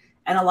on.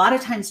 And a lot of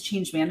times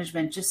change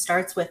management just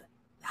starts with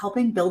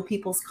helping build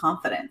people's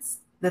confidence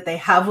that they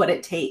have what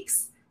it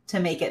takes to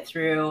make it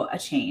through a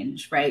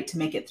change, right? To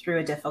make it through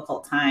a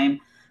difficult time,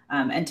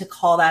 and to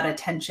call that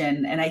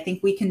attention. And I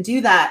think we can do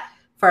that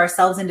for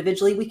ourselves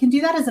individually. We can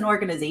do that as an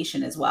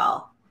organization as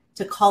well,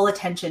 to call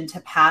attention to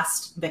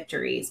past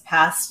victories,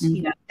 past,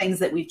 things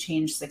that we've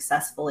changed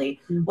successfully.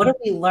 What have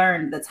we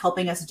learned that's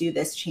helping us do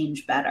this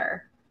change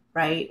better,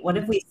 right? What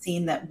have we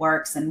seen that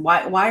works, and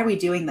why are we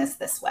doing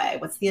this way?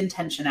 What's the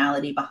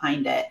intentionality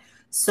behind it?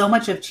 So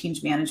much of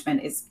change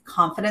management is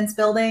confidence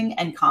building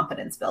and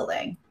competence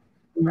building,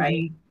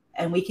 right?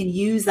 And we can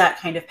use that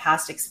kind of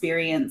past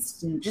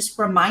experience and just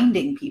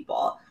reminding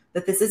people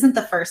that this isn't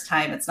the first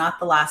time, it's not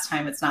the last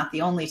time, it's not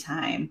the only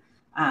time.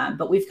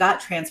 But we've got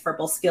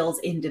transferable skills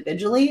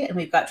individually, and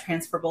we've got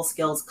transferable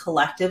skills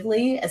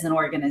collectively as an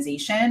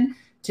organization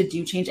to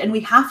do change. And we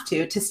have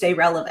to stay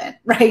relevant,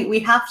 right? We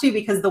have to,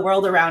 because the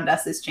world around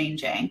us is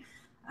changing.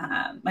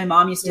 My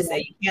mom used to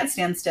say, you can't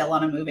stand still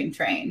on a moving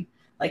train.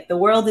 Like, the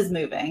world is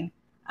moving.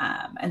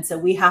 And so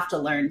we have to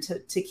learn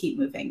to keep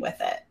moving with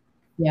it.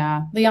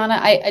 Yeah. Liana,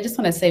 I just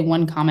want to say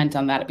one comment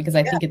on that, because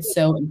I think it's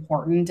so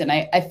important. And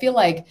I feel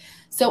like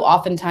so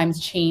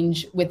oftentimes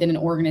change within an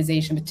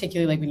organization,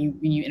 particularly like when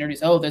you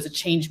introduce, oh, there's a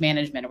change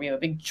management, or we have a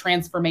big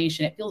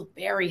transformation, it feels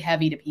very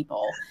heavy to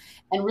people.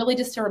 And really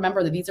just to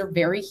remember that these are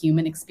very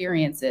human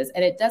experiences,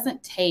 and it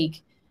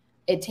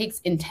takes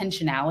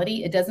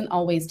intentionality. It doesn't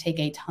always take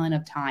a ton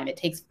of time. It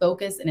takes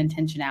focus and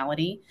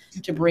intentionality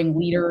to bring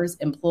leaders,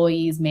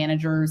 employees,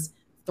 managers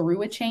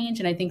through a change.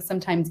 And I think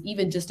sometimes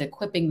even just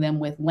equipping them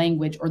with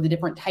language, or the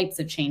different types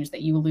of change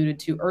that you alluded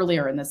to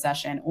earlier in the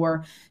session,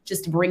 or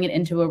just to bring it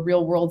into a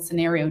real world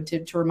scenario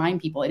to remind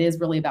people it is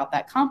really about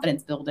that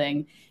confidence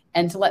building,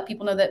 and to let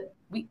people know that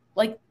we,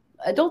 like,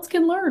 adults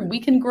can learn, we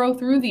can grow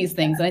through these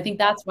things. And I think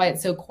that's why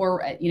it's so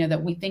core,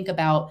 that we think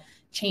about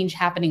change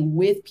happening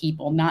with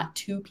people, not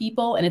to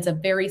people. And it's a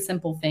very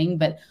simple thing,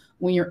 but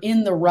when you're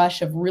in the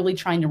rush of really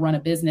trying to run a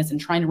business and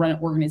trying to run an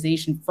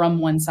organization from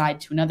one side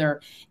to another,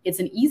 it's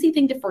an easy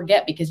thing to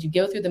forget, because you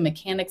go through the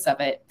mechanics of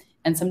it.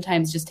 And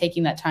sometimes just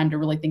taking that time to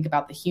really think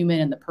about the human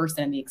and the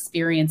person and the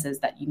experiences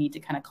that you need to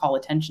kind of call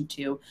attention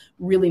to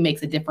really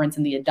makes a difference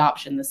in the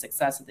adoption, the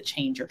success of the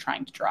change you're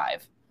trying to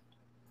drive.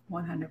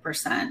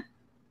 100%.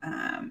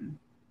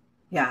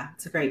 Yeah,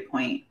 it's a great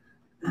point.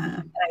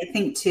 I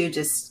think too,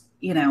 just,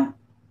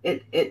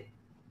 it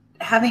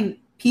having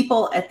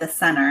people at the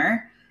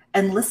center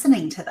and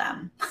listening to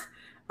them,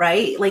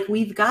 right? Like,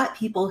 we've got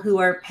people who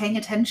are paying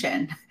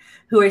attention,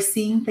 who are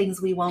seeing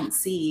things we won't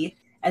see.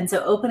 And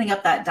so opening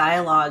up that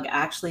dialogue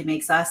actually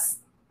makes us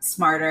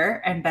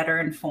smarter and better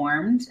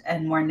informed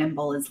and more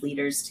nimble as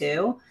leaders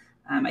too.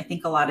 I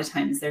think a lot of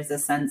times there's a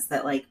sense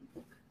that, like,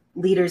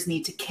 leaders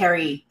need to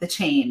carry the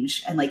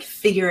change and, like,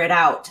 figure it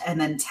out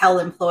and then tell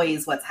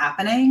employees what's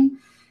happening.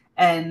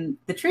 And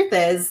the truth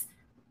is,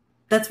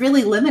 that's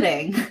really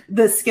limiting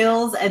the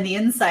skills and the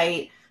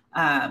insight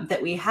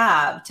that we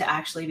have to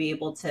actually be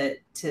able to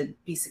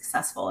be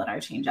successful in our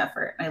change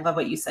effort. And I love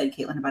what you said,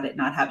 Caitlin, about it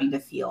not having to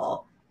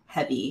feel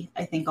heavy.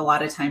 I think a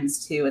lot of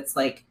times too, it's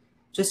like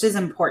just as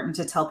important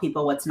to tell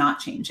people what's not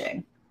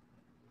changing,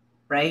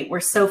 right? We're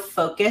so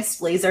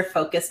focused, laser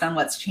focused on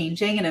what's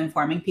changing and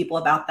informing people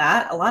about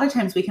that. A lot of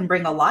times we can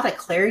bring a lot of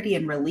clarity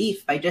and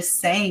relief by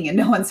just saying in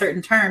no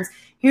uncertain terms,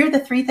 here are the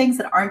 3 things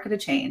that aren't going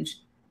to change.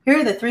 Here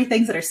are the 3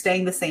 things that are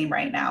staying the same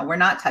right now. We're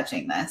not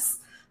touching this.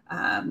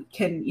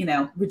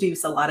 Can,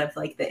 reduce a lot of,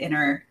 like, the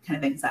inner kind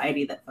of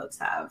anxiety that folks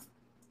have.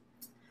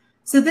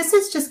 So this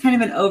is just kind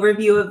of an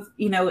overview of,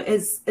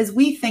 as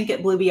we think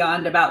at Blue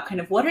Beyond about kind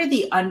of what are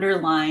the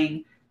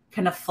underlying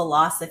kind of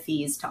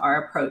philosophies to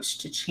our approach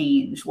to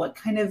change? What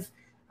kind of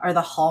are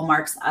the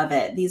hallmarks of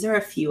it? These are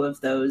a few of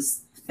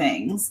those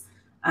things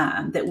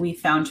that we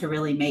found to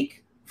really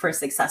make for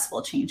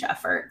successful change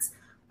efforts.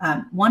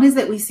 One is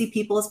that we see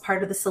people as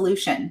part of the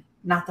solution,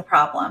 not the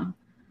problem.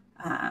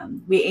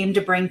 We aim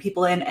to bring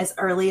people in as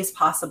early as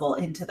possible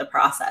into the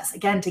process,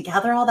 again, to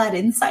gather all that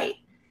insight,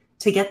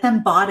 to get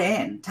them bought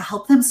in, to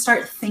help them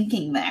start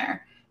thinking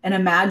there and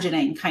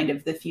imagining kind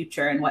of the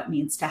future and what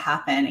needs to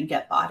happen and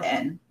get bought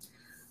in.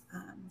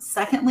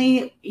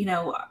 Secondly,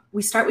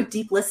 we start with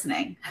deep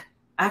listening,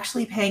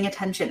 actually paying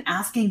attention,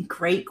 asking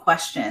great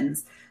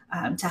questions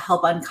to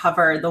help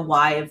uncover the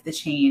why of the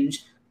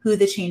change, who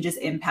the change is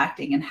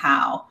impacting and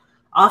how.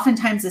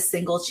 Oftentimes a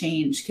single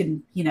change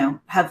can,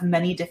 have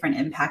many different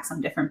impacts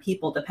on different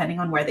people depending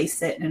on where they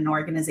sit in an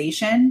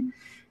organization.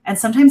 And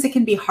sometimes it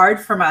can be hard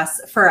for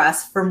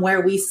us from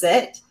where we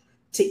sit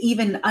to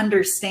even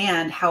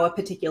understand how a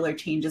particular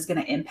change is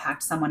going to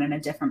impact someone in a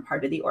different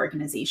part of the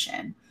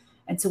organization.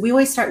 And so we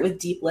always start with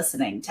deep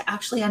listening to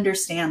actually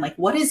understand, like,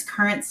 what is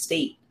current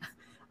state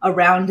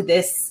around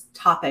this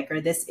topic or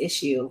this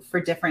issue for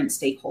different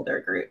stakeholder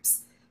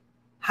groups?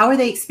 How are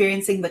they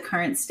experiencing the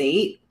current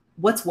state?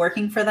 What's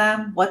working for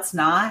them? What's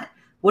not?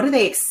 What are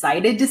they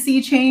excited to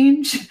see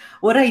change?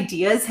 What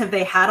ideas have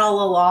they had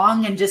all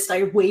along and just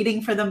are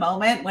waiting for the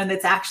moment when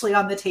it's actually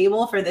on the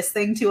table for this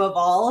thing to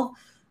evolve?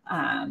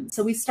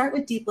 So we start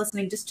with deep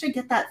listening just to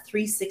get that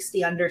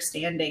 360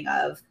 understanding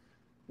of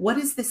what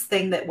is this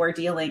thing that we're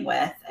dealing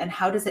with and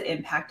how does it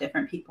impact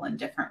different people in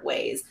different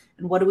ways?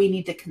 And what do we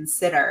need to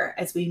consider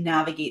as we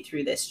navigate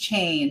through this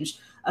change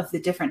of the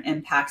different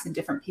impacts and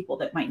different people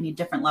that might need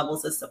different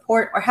levels of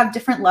support or have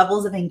different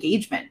levels of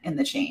engagement in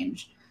the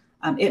change?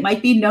 It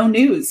might be no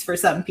news for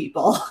some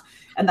people,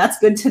 and that's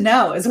good to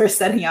know as we're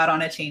setting out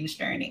on a change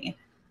journey.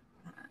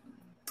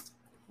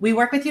 We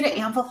work with you to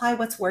amplify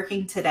what's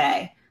working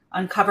today,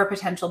 uncover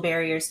potential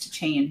barriers to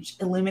change,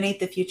 illuminate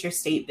the future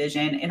state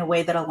vision in a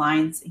way that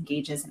aligns,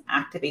 engages, and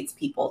activates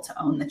people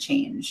to own the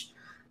change.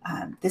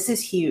 This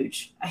is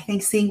huge. I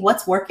think seeing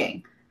what's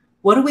working.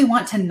 What do we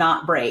want to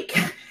not break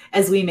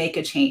as we make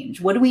a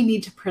change? What do we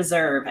need to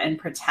preserve and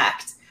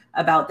protect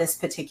about this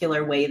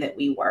particular way that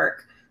we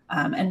work?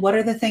 And what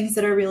are the things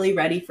that are really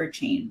ready for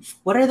change?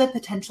 What are the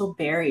potential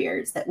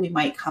barriers that we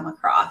might come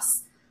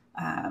across?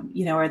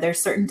 Are there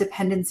certain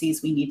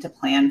dependencies we need to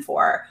plan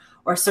for,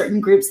 or certain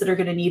groups that are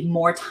going to need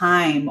more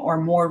time or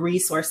more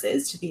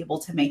resources to be able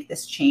to make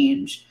this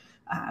change?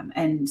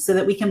 And so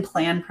that we can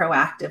plan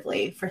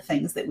proactively for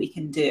things that we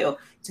can do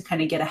to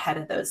kind of get ahead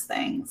of those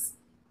things.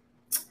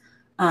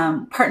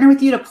 Partner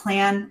with you to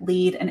plan,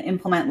 lead, and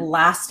implement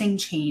lasting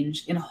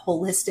change in a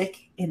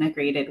holistic,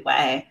 integrated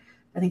way.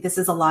 I think this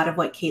is a lot of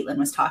what Caitlin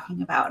was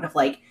talking about, of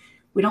like,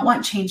 we don't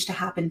want change to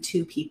happen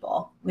to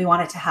people. We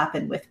want it to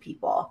happen with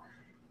people.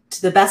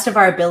 To the best of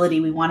our ability,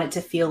 we want it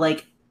to feel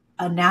like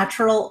a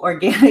natural,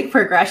 organic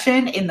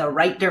progression in the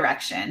right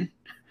direction,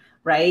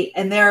 right?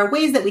 And there are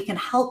ways that we can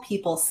help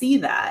people see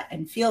that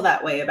and feel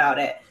that way about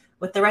it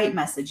with the right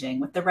messaging,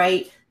 with the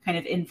right kind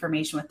of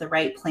information, with the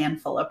right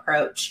planful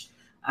approach,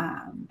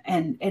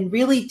 and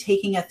really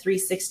taking a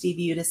 360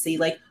 view to see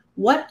like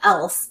what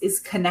else is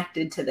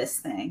connected to this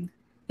thing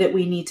that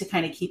we need to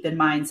kind of keep in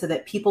mind so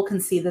that people can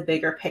see the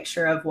bigger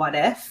picture of what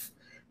if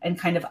and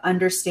kind of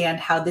understand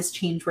how this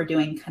change we're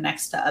doing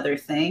connects to other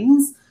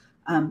things.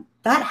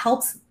 That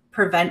helps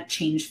prevent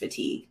change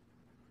fatigue.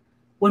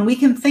 When we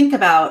can think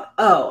about,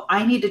 oh,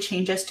 I need to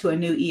change us to a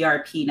new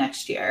ERP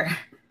next year.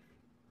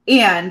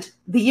 And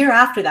the year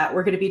after that,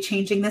 we're going to be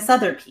changing this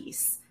other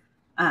piece.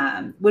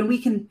 When we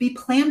can be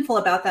planful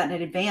about that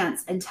in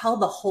advance and tell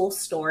the whole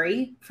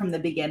story from the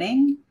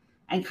beginning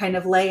and kind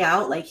of lay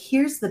out like,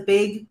 here's the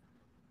big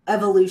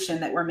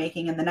evolution that we're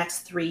making in the next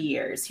 3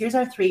 years. Here's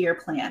our 3-year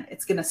plan.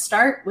 It's going to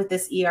start with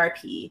this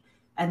ERP.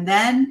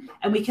 And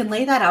we can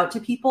lay that out to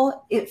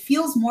people. It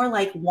feels more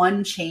like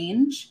one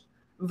change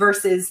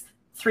versus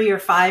 3 or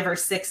 5 or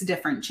 6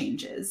 different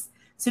changes.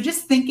 So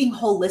just thinking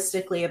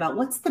holistically about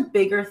what's the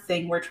bigger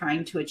thing we're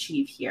trying to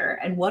achieve here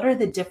and what are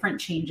the different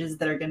changes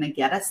that are going to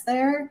get us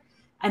there,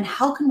 and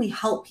how can we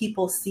help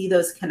people see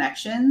those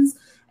connections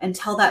and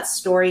tell that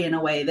story in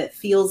a way that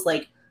feels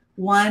like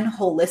one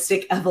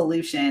holistic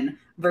evolution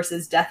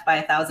versus death by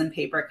 1,000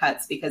 paper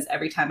cuts, because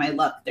every time I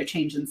look, they're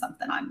changing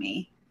something on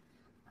me.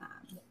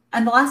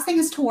 And the last thing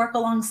is to work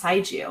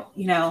alongside you.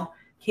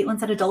 Caitlin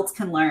said adults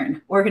can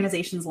learn.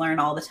 Organizations learn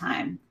all the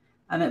time.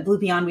 At Blue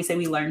Beyond, we say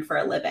we learn for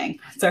a living.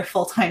 It's our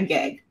full-time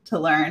gig to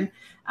learn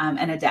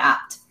and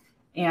adapt.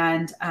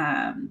 And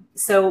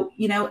so,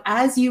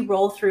 as you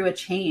roll through a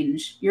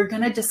change, you're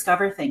going to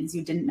discover things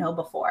you didn't know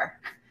before,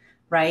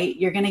 right?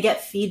 You're going to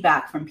get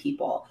feedback from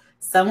people.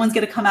 Someone's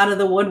going to come out of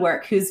the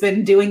woodwork who's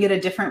been doing it a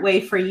different way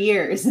for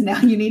years. And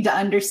now you need to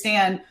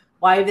understand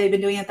why they've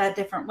been doing it that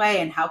different way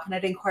and how can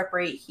it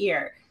incorporate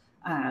here.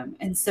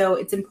 And so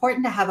it's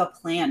important to have a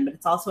plan, but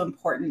it's also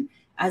important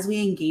as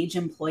we engage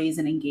employees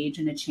and engage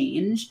in a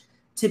change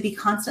to be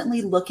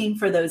constantly looking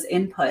for those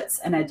inputs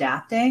and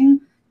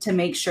adapting to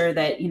make sure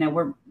that,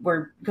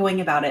 we're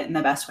going about it in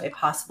the best way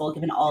possible,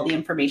 given all the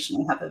information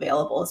we have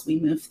available as we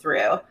move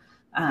through,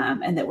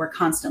 and that we're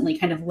constantly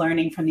kind of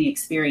learning from the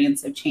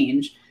experience of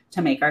change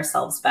to make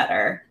ourselves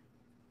better.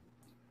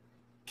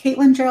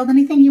 Caitlin, Gerald,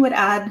 anything you would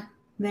add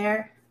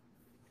there?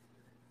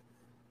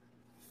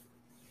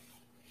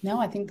 No,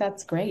 I think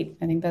that's great.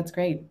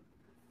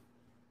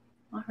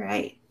 All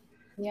right.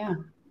 Yeah.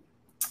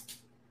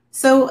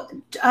 So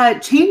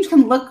change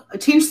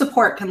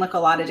support can look a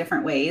lot of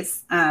different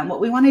ways.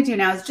 What we want to do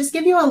now is just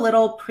give you a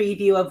little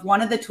preview of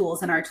one of the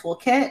tools in our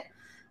toolkit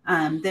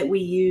that we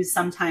use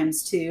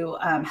sometimes to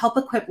help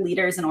equip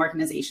leaders and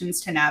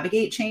organizations to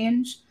navigate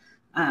change,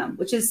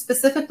 which is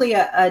specifically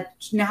a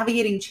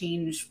navigating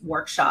change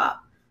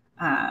workshop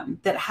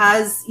that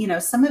has,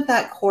 some of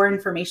that core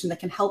information that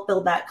can help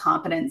build that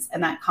competence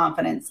and that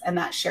confidence and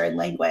that shared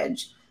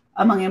language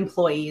among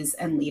employees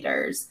and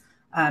leaders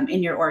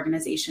in your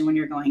organization when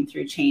you're going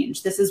through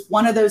change. This is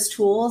one of those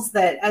tools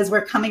that, as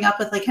we're coming up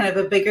with like kind of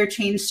a bigger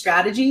change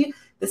strategy,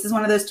 this is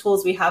one of those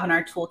tools we have in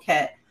our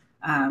toolkit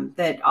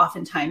that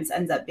oftentimes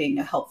ends up being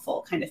a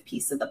helpful kind of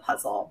piece of the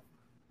puzzle.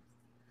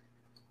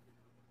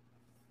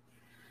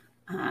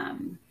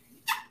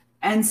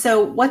 And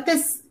so what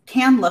this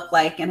can look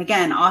like, and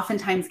again,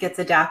 oftentimes gets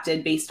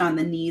adapted based on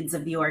the needs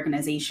of the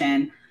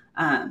organization,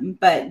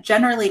 but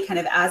generally kind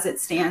of as it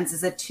stands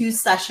is a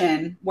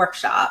 2-session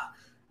workshop.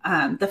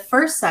 The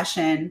first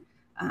session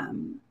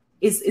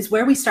is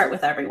where we start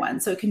with everyone.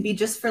 So it can be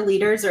just for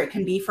leaders or it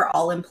can be for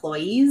all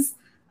employees,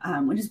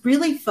 which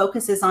really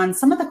focuses on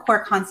some of the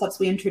core concepts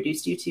we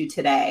introduced you to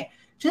today,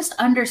 just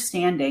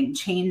understanding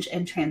change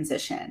and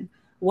transition.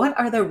 what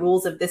are the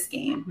rules of this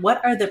game? What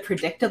are the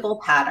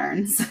predictable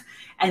patterns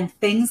and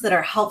things that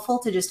are helpful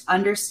to just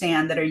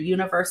understand that are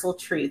universal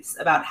truths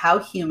about how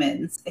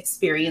humans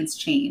experience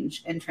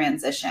change and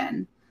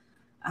transition?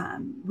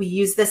 We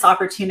use this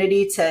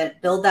opportunity to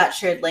build that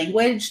shared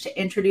language, to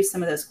introduce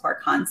some of those core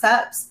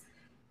concepts,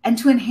 and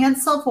to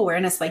enhance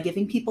self-awareness by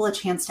giving people a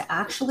chance to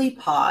actually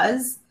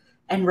pause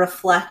and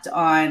reflect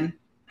on,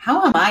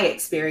 how am I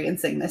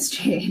experiencing this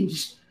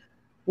change?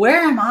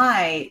 Where am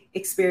I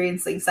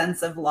experiencing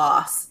sense of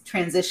loss,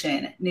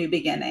 transition, new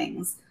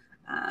beginnings?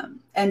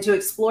 And to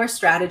explore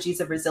strategies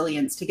of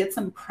resilience, to get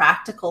some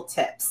practical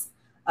tips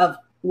of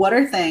what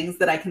are things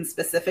that I can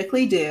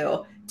specifically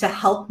do to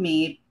help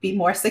me be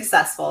more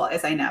successful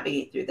as I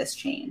navigate through this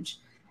change.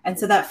 And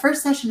so that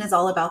first session is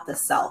all about the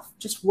self.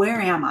 Just where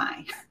am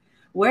I?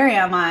 Where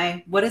am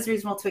I? What is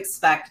reasonable to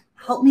expect?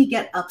 Help me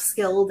get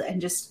upskilled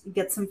and just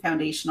get some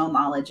foundational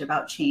knowledge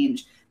about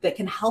change that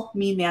can help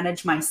me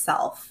manage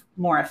myself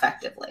more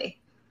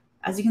effectively.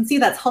 As you can see,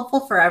 that's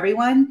helpful for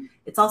everyone.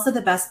 It's also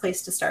the best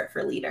place to start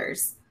for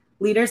leaders.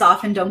 Leaders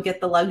often don't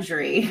get the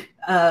luxury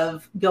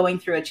of going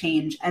through a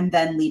change and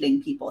then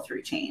leading people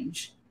through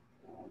change.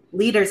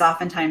 Leaders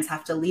oftentimes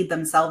have to lead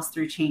themselves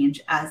through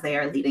change as they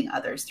are leading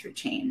others through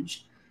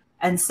change.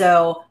 And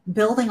so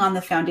building on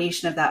the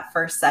foundation of that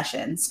first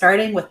session,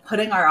 starting with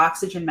putting our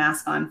oxygen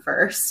mask on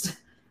first,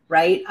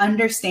 right?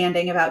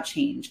 Understanding about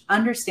change,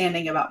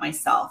 understanding about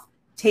myself,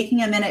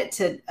 taking a minute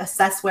to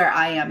assess where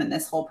I am in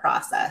this whole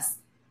process.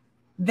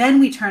 Then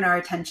we turn our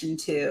attention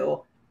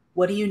to,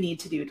 what do you need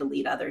to do to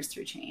lead others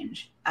through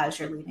change as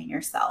you're leading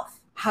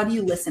yourself? How do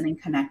you listen and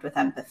connect with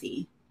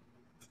empathy?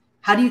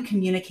 How do you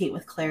communicate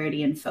with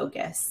clarity and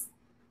focus?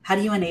 How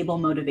do you enable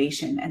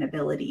motivation and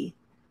ability?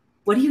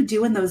 What do you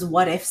do in those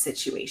what if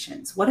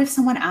situations? What if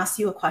someone asks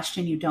you a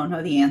question you don't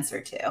know the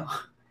answer to?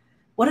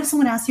 What if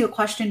someone asks you a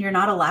question you're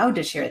not allowed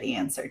to share the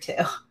answer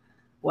to?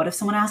 What if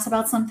someone asks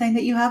about something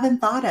that you haven't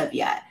thought of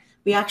yet?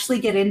 We actually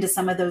get into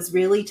some of those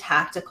really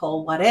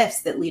tactical what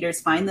ifs that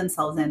leaders find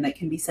themselves in that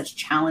can be such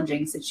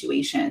challenging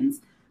situations,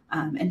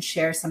 and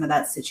share some of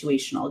that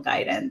situational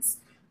guidance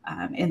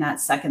in that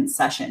second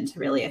session to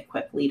really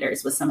equip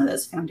leaders with some of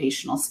those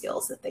foundational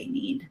skills that they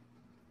need.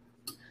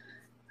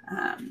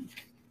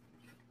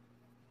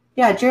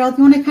 Yeah, Gerald,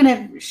 you want to kind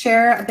of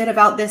share a bit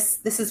about this?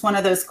 This is one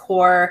of those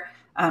core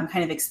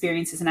kind of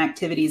experiences and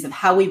activities of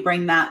how we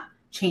bring that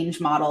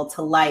change model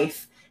to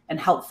life and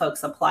help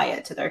folks apply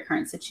it to their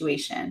current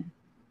situation.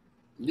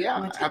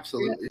 Yeah,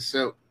 absolutely.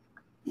 So,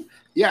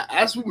 yeah,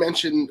 as we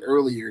mentioned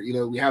earlier,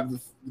 we have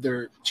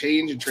their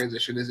change and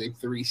transition is a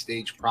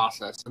 3-stage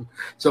process. And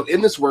so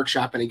in this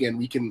workshop, and again,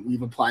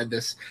 we've applied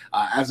this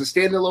as a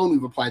standalone,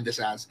 we've applied this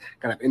as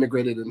kind of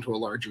integrated into a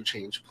larger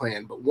change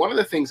plan. But one of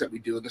the things that we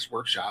do in this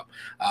workshop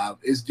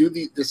is do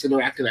this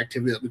interactive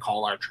activity that we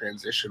call our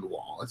transition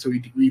wall. And so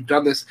we've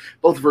done this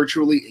both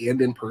virtually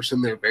and in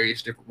person. There are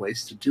various different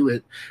ways to do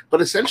it.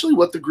 But essentially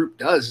what the group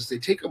does is they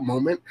take a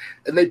moment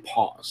and they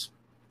pause.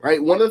 Right.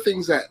 One of the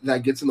things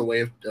that gets in the way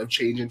of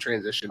change and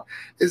transition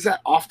is that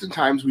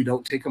oftentimes we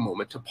don't take a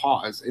moment to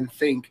pause and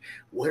think,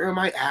 where am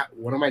I at?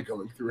 What am I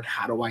going through? And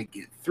how do I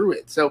get through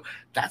it? So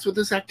that's what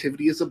this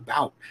activity is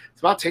about. It's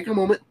about taking a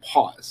moment,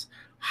 pause.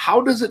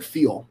 How does it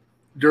feel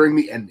during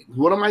the ending?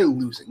 What am I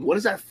losing? What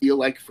does that feel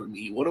like for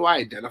me? What do I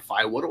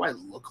identify? What do I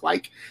look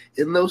like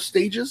in those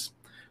stages?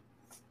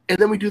 And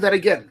then we do that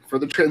again for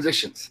the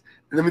transitions.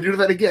 And then we do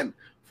that again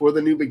for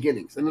the new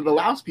beginnings. And it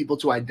allows people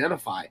to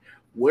identify,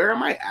 where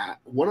am I at?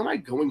 What am I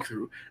going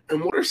through?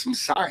 And what are some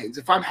signs?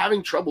 If I'm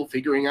having trouble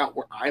figuring out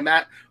where I'm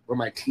at, where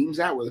my team's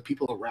at, where the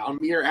people around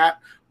me are at,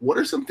 what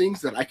are some things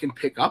that I can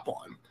pick up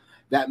on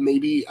that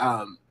maybe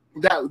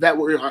that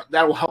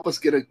will help us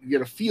get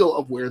a feel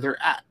of where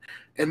they're at?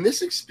 And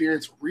this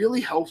experience really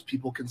helps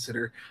people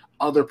consider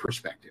other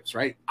perspectives,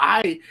 right?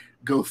 I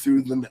go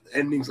through the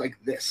endings like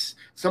this.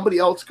 Somebody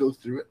else goes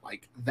through it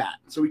like that.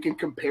 So we can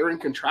compare and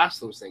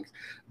contrast those things,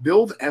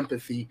 build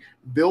empathy,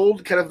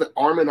 build kind of the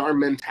arm-in-arm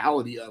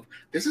mentality of,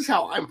 this is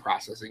how I'm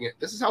processing it.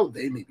 This is how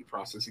they may be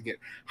processing it.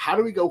 How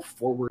do we go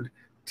forward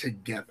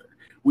together?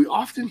 We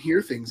often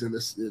hear things in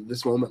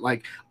this moment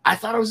like, I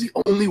thought I was the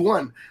only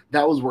one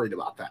that was worried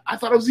about that. I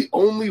thought I was the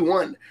only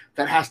one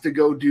that has to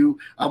go do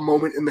a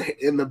moment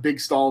in the big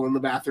stall in the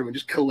bathroom and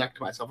just collect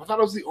myself. I thought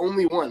I was the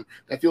only one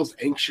that feels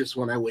anxious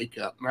when I wake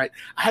up, right?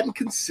 I hadn't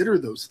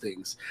considered those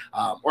things,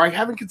 or I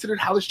haven't considered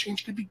how this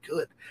change could be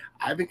good.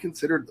 I haven't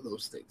considered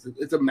those things.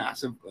 It's a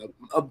massive,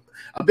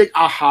 a big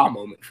aha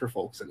moment for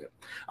folks in it.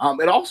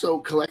 It also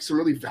collects some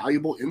really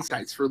valuable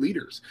insights for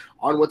leaders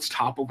on what's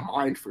top of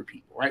mind for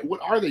people, right?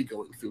 What are they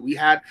going through? We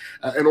had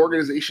an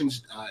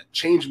organization's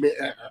change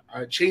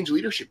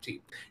leadership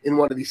team in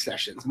one of these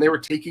sessions, and they were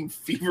taking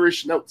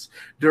feverish notes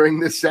during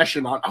this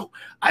session on, oh,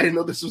 I didn't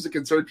know this was a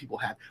concern people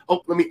had.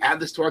 Oh, let me add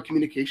this to our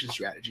communication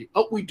strategy.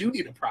 Oh, we do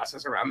need a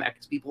process around that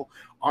because people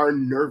are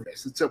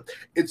nervous. And so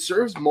it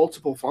serves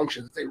multiple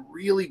functions. It's a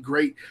really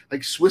great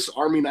like Swiss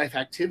Army knife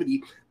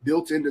activity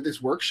built into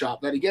this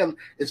workshop that, again,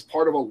 is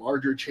part of a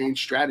larger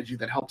change strategy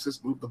that helps us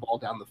move the ball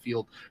down the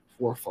field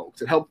for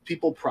folks. It helps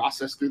people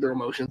process through their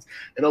emotions.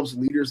 It helps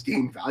leaders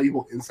gain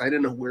valuable insight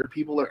into where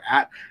people are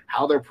at,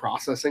 how they're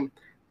processing,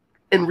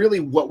 and really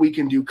what we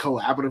can do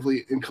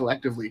collaboratively and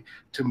collectively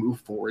to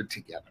move forward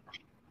together.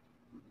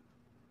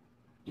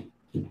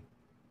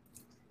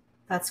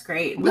 That's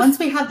great. Once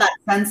we have that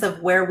sense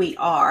of where we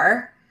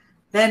are,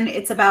 then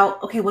it's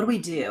about, okay, what do we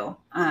do?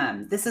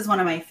 This is one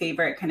of my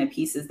favorite kind of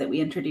pieces that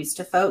we introduce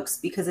to folks,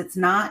 because it's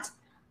not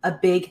a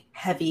big,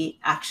 heavy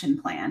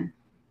action plan.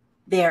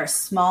 They are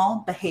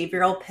small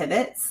behavioral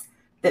pivots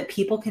that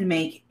people can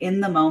make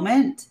in the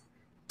moment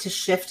to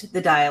shift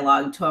the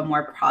dialogue to a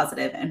more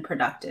positive and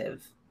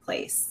productive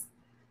place,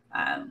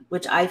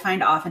 which I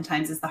find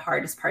oftentimes is the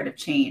hardest part of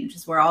change,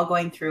 is we're all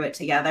going through it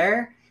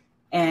together.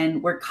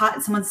 And we're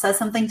caught, someone says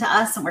something to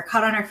us and we're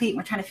caught on our feet and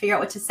we're trying to figure out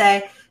what to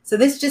say. So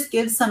this just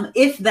gives some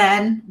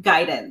if-then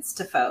guidance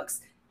to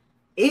folks.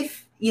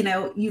 If,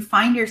 you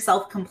find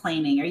yourself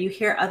complaining or you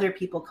hear other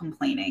people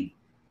complaining,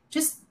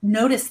 just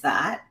notice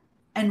that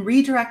and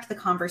redirect the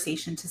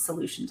conversation to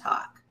solution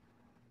talk.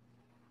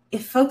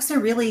 If folks are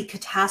really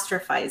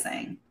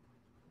catastrophizing,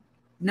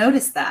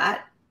 notice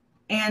that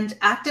and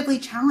actively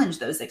challenge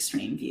those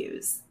extreme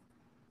views,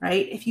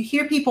 right? If you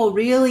hear people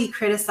really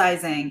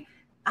criticizing,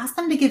 ask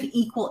them to give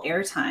equal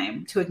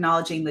airtime to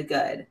acknowledging the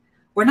good.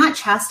 We're not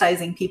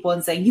chastising people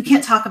and saying, you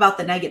can't talk about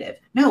the negative.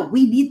 No,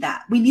 we need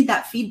that. We need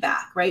that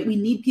feedback, right? We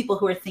need people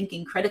who are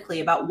thinking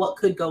critically about what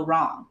could go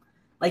wrong.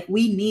 Like,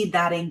 we need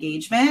that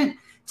engagement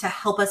to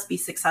help us be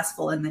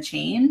successful in the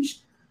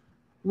change.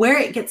 Where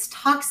it gets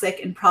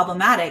toxic and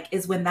problematic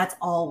is when that's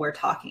all we're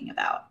talking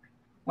about.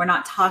 We're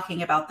not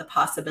talking about the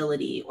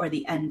possibility or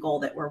the end goal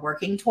that we're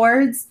working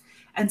towards.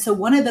 And so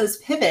one of those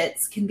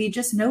pivots can be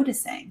just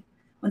noticing.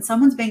 When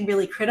someone's being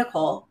really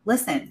critical,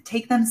 listen,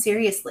 take them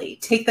seriously,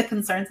 take the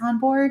concerns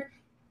on board,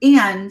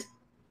 and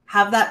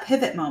have that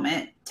pivot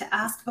moment to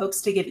ask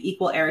folks to give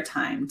equal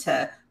airtime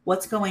to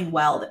what's going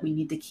well that we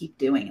need to keep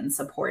doing and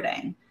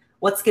supporting.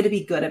 What's going to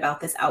be good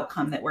about this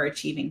outcome that we're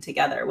achieving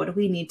together? What do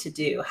we need to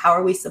do? How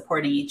are we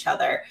supporting each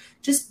other?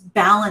 Just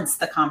balance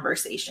the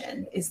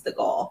conversation is the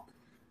goal.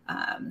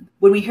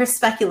 When we hear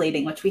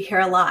speculating, which we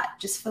hear a lot,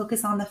 just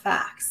focus on the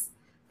facts.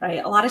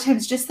 Right? A lot of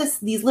times just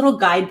these little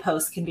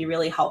guideposts can be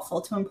really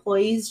helpful to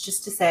employees,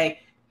 just to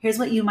say, here's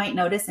what you might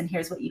notice and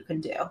here's what you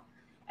can do.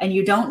 And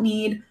you don't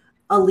need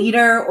a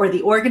leader or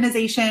the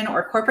organization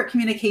or corporate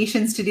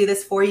communications to do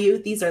this for you.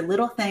 These are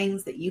little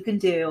things that you can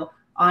do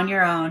on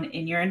your own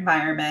in your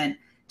environment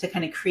to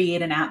kind of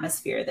create an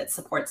atmosphere that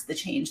supports the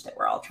change that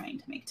we're all trying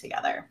to make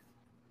together.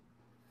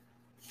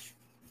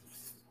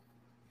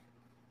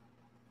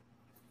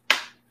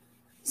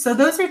 So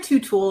those are two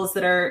tools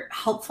that are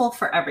helpful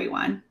for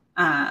everyone.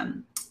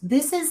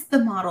 This is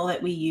the model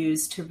that we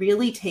use to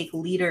really take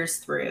leaders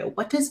through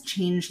what does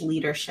change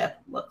leadership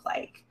look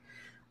like.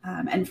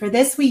 And for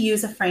this, we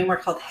use a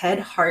framework called head,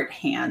 heart,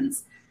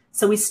 hands.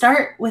 So we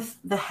start with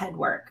the head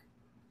work.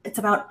 It's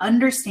about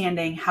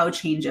understanding how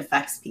change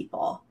affects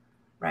people,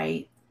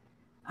 right?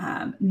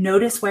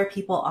 Notice where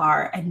people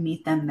are and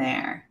meet them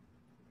there.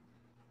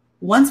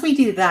 Once we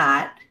do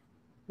that,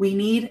 we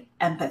need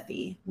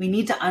empathy. We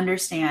need to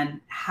understand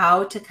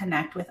how to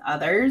connect with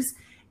others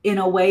in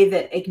a way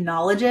that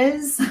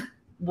acknowledges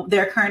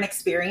their current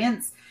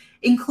experience,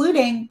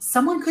 including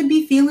someone could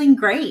be feeling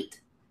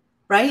great,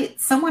 right?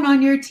 Someone on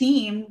your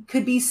team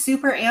could be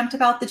super amped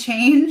about the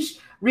change,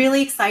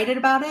 really excited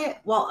about it,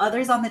 while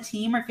others on the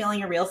team are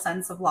feeling a real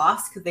sense of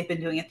loss because they've been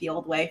doing it the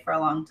old way for a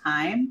long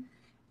time.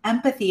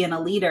 Empathy in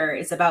a leader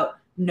is about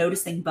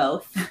noticing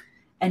both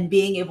and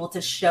being able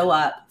to show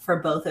up for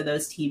both of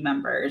those team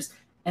members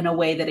in a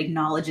way that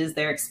acknowledges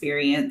their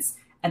experience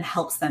and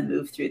helps them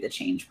move through the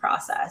change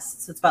process.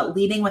 So it's about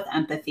leading with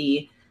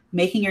empathy,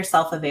 making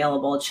yourself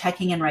available,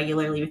 checking in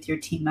regularly with your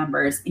team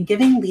members, and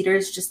giving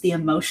leaders just the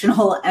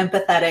emotional,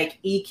 empathetic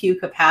EQ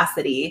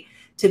capacity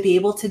to be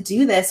able to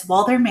do this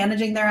while they're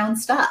managing their own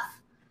stuff.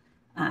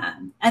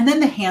 And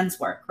then the hands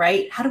work,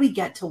 right? How do we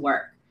get to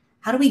work?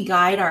 How do we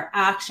guide our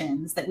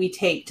actions that we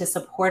take to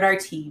support our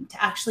team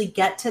to actually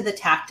get to the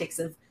tactics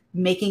of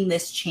making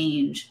this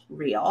change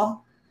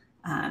real?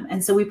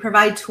 And so we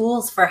provide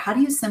tools for how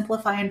do you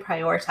simplify and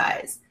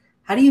prioritize?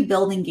 How do you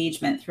build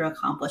engagement through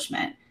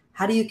accomplishment?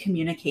 How do you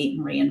communicate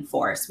and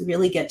reinforce? We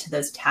really get to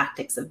those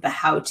tactics of the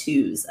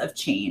how-tos of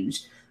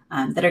change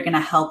that are going to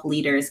help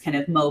leaders kind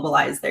of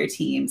mobilize their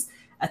teams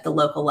at the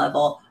local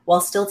level while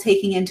still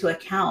taking into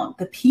account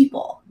the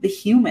people, the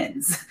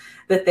humans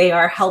that they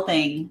are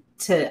helping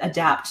to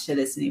adapt to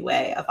this new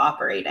way of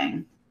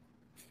operating.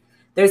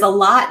 There's a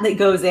lot that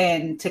goes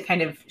into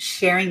kind of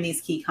sharing these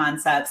key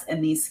concepts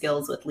and these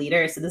skills with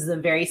leaders. So this is a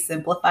very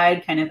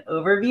simplified kind of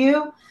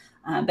overview,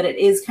 but it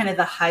is kind of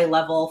the high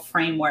level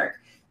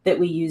framework that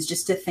we use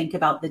just to think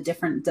about the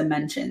different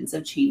dimensions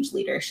of change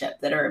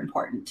leadership that are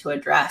important to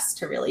address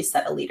to really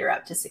set a leader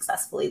up to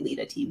successfully lead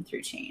a team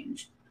through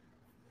change.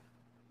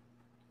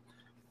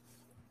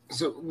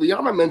 So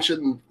Liana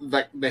mentioned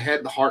that the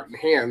head, the heart, and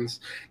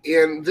hands,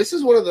 and this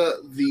is one of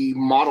the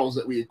models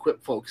that we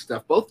equip folks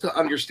stuff both to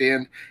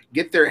understand,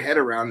 get their head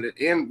around it,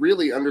 and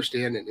really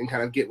understand it and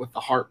kind of get with the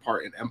heart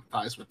part and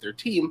empathize with their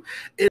team.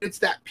 And it's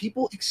that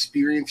people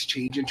experience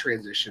change and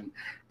transition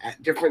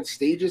at different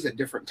stages at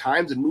different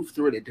times and move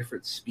through it at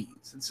different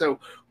speeds. And so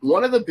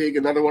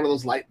another one of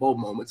those light bulb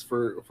moments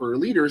for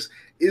leaders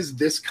is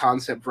this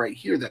concept right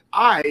here, that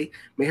I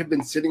may have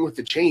been sitting with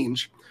the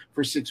change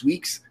for 6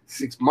 weeks,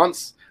 6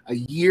 months, a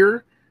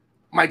year.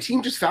 My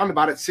team just found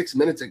about it 6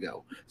 minutes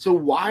ago. So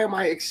why am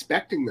I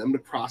expecting them to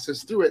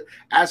process through it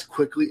as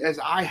quickly as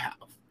I have?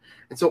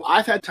 And so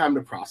I've had time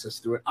to process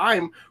through it.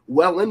 I'm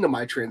well into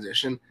my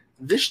transition.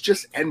 This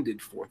just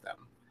ended for them.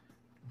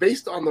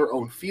 Based on their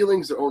own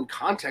feelings, their own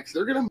context,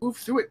 they're going to move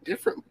through it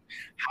differently.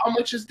 How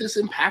much is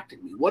this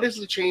impacting me? What is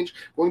the change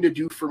going to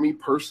do for me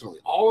personally?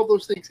 All of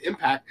those things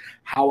impact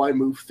how I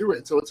move through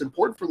it. So it's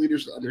important for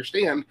leaders to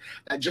understand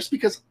that just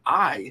because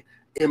I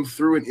am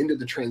through and into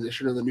the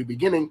transition or the new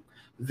beginning,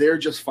 they're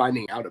just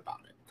finding out about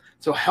it.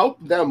 So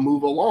help them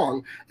move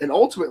along. And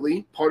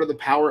ultimately, part of the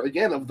power,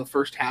 again, of the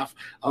first half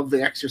of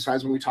the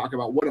exercise, when we talk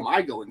about what am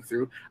I going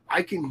through,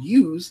 I can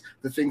use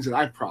the things that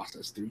I've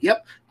processed through.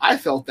 Yep, I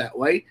felt that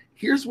way.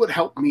 Here's what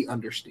helped me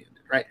understand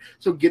it, right?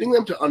 So getting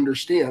them to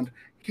understand,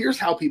 here's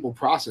how people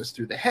process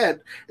through the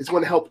head is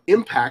going to help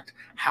impact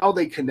how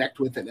they connect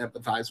with and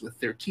empathize with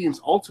their teams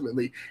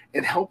ultimately,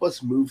 and help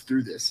us move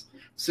through this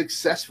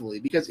successfully.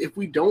 Because if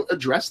we don't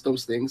address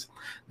those things,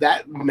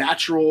 that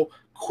natural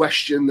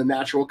question, the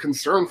natural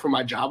concern for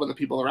my job and the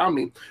people around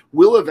me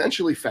will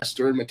eventually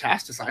fester and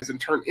metastasize and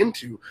turn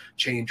into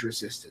change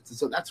resistance. And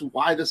so that's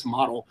why this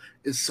model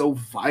is so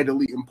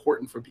vitally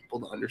important for people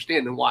to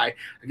understand, and why,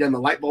 again,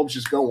 the light bulbs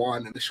just go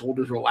on and the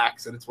shoulders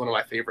relax. And it's one of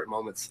my favorite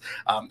moments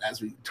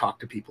as we talk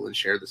to people and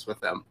share this with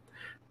them.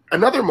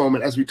 Another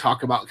moment as we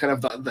talk about kind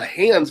of the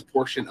hands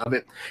portion of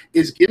it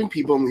is giving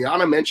people, and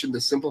Liana mentioned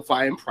the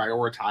simplify and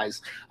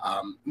prioritize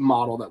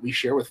model that we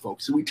share with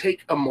folks. So we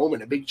take a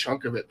moment, a big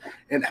chunk of it,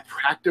 and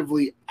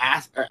practically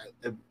ask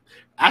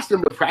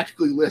them to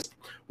practically list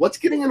what's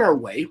getting in our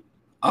way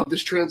of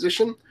this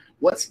transition,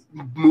 what's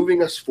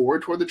moving us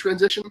forward toward the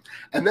transition,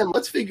 and then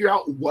let's figure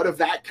out what of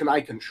that can I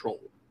control.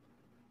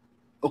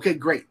 Okay,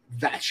 great.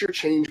 That's your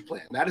change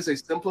plan. That is a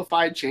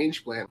simplified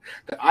change plan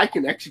that I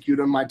can execute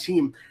on my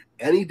team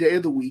any day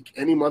of the week,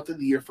 any month of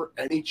the year, for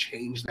any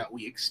change that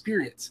we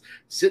experience.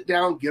 Sit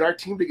down, get our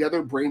team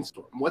together,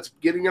 brainstorm. What's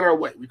getting in our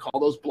way? We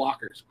call those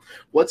blockers.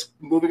 What's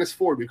moving us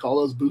forward? We call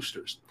those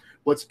boosters.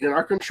 What's in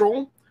our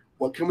control?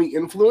 What can we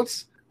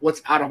influence?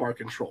 What's out of our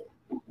control?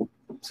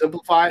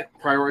 Simplify,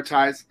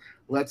 prioritize,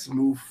 let's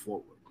move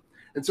forward.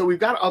 And so we've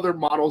got other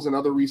models and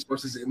other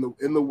resources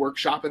in the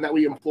workshop, and that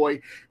we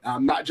employ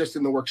not just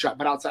in the workshop,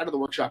 but outside of the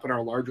workshop in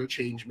our larger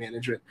change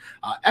management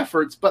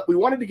efforts. But we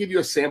wanted to give you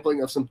a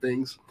sampling of some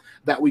things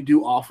that we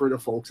do offer to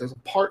folks as a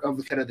part of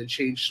the kind of the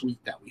change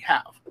suite that we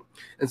have.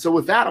 And so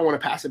with that, I want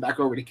to pass it back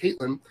over to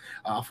Caitlin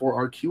for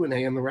our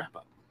Q&A and the wrap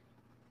up.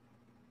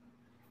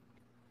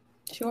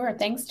 Sure.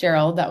 Thanks,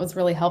 Gerald. That was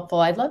really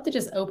helpful. I'd love to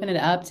just open it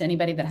up to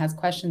anybody that has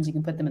questions. You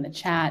can put them in the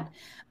chat.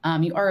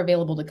 You are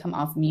available to come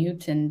off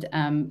mute,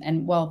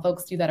 and while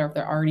folks do that, or if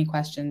there are any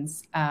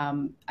questions,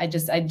 I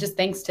just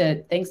thanks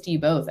to you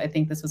both. I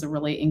think this was a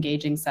really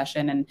engaging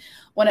session, and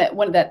one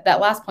of that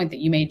last point that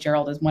you made,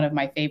 Gerald, is one of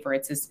my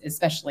favorites,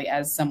 especially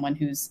as someone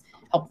who's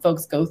helped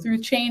folks go through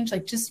change,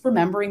 like just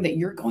remembering that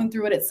you're going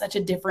through it at such a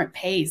different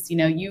pace. You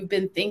know, you've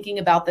been thinking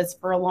about this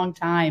for a long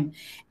time.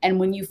 And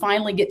when you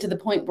finally get to the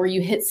point where you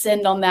hit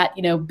send on that,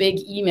 big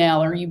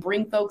email, or you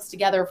bring folks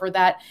together for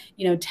that,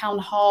 town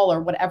hall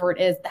or whatever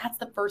it is, that's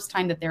the first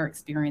time that they're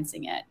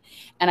experiencing it.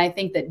 And I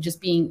think that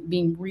just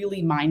being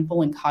really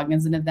mindful and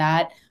cognizant of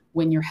that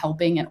when you're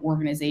helping an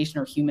organization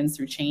or humans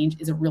through change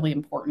is a really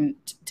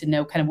important to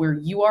know kind of where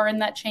you are in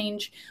that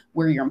change,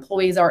 where your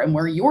employees are, and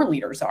where your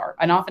leaders are.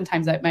 And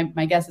oftentimes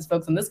my guess is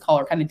folks on this call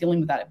are kind of dealing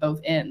with that at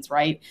both ends,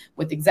 right?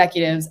 With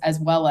executives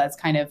as well as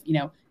kind of,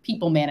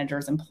 people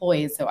managers,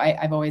 employees. So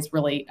I've always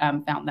really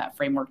found that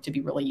framework to be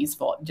really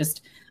useful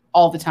just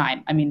all the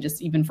time. I mean,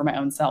 just even for my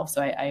own self.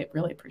 So I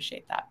really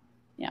appreciate that.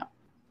 Yeah.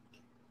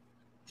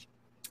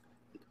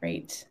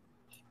 Great.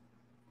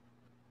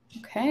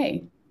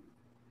 Okay.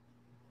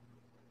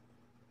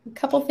 A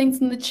couple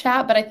things in the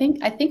chat, but I think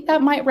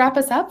that might wrap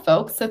us up,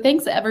 folks. So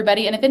thanks,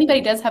 everybody. And if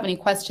anybody does have any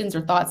questions or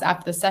thoughts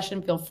after the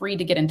session, feel free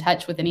to get in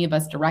touch with any of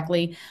us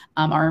directly.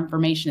 Our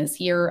information is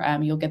here.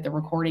 You'll get the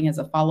recording as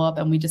a follow-up,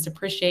 and we just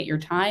appreciate your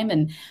time.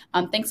 And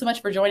thanks so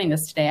much for joining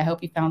us today. I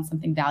hope you found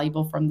something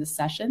valuable from this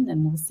session,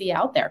 and we'll see you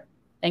out there.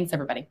 Thanks,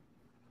 everybody.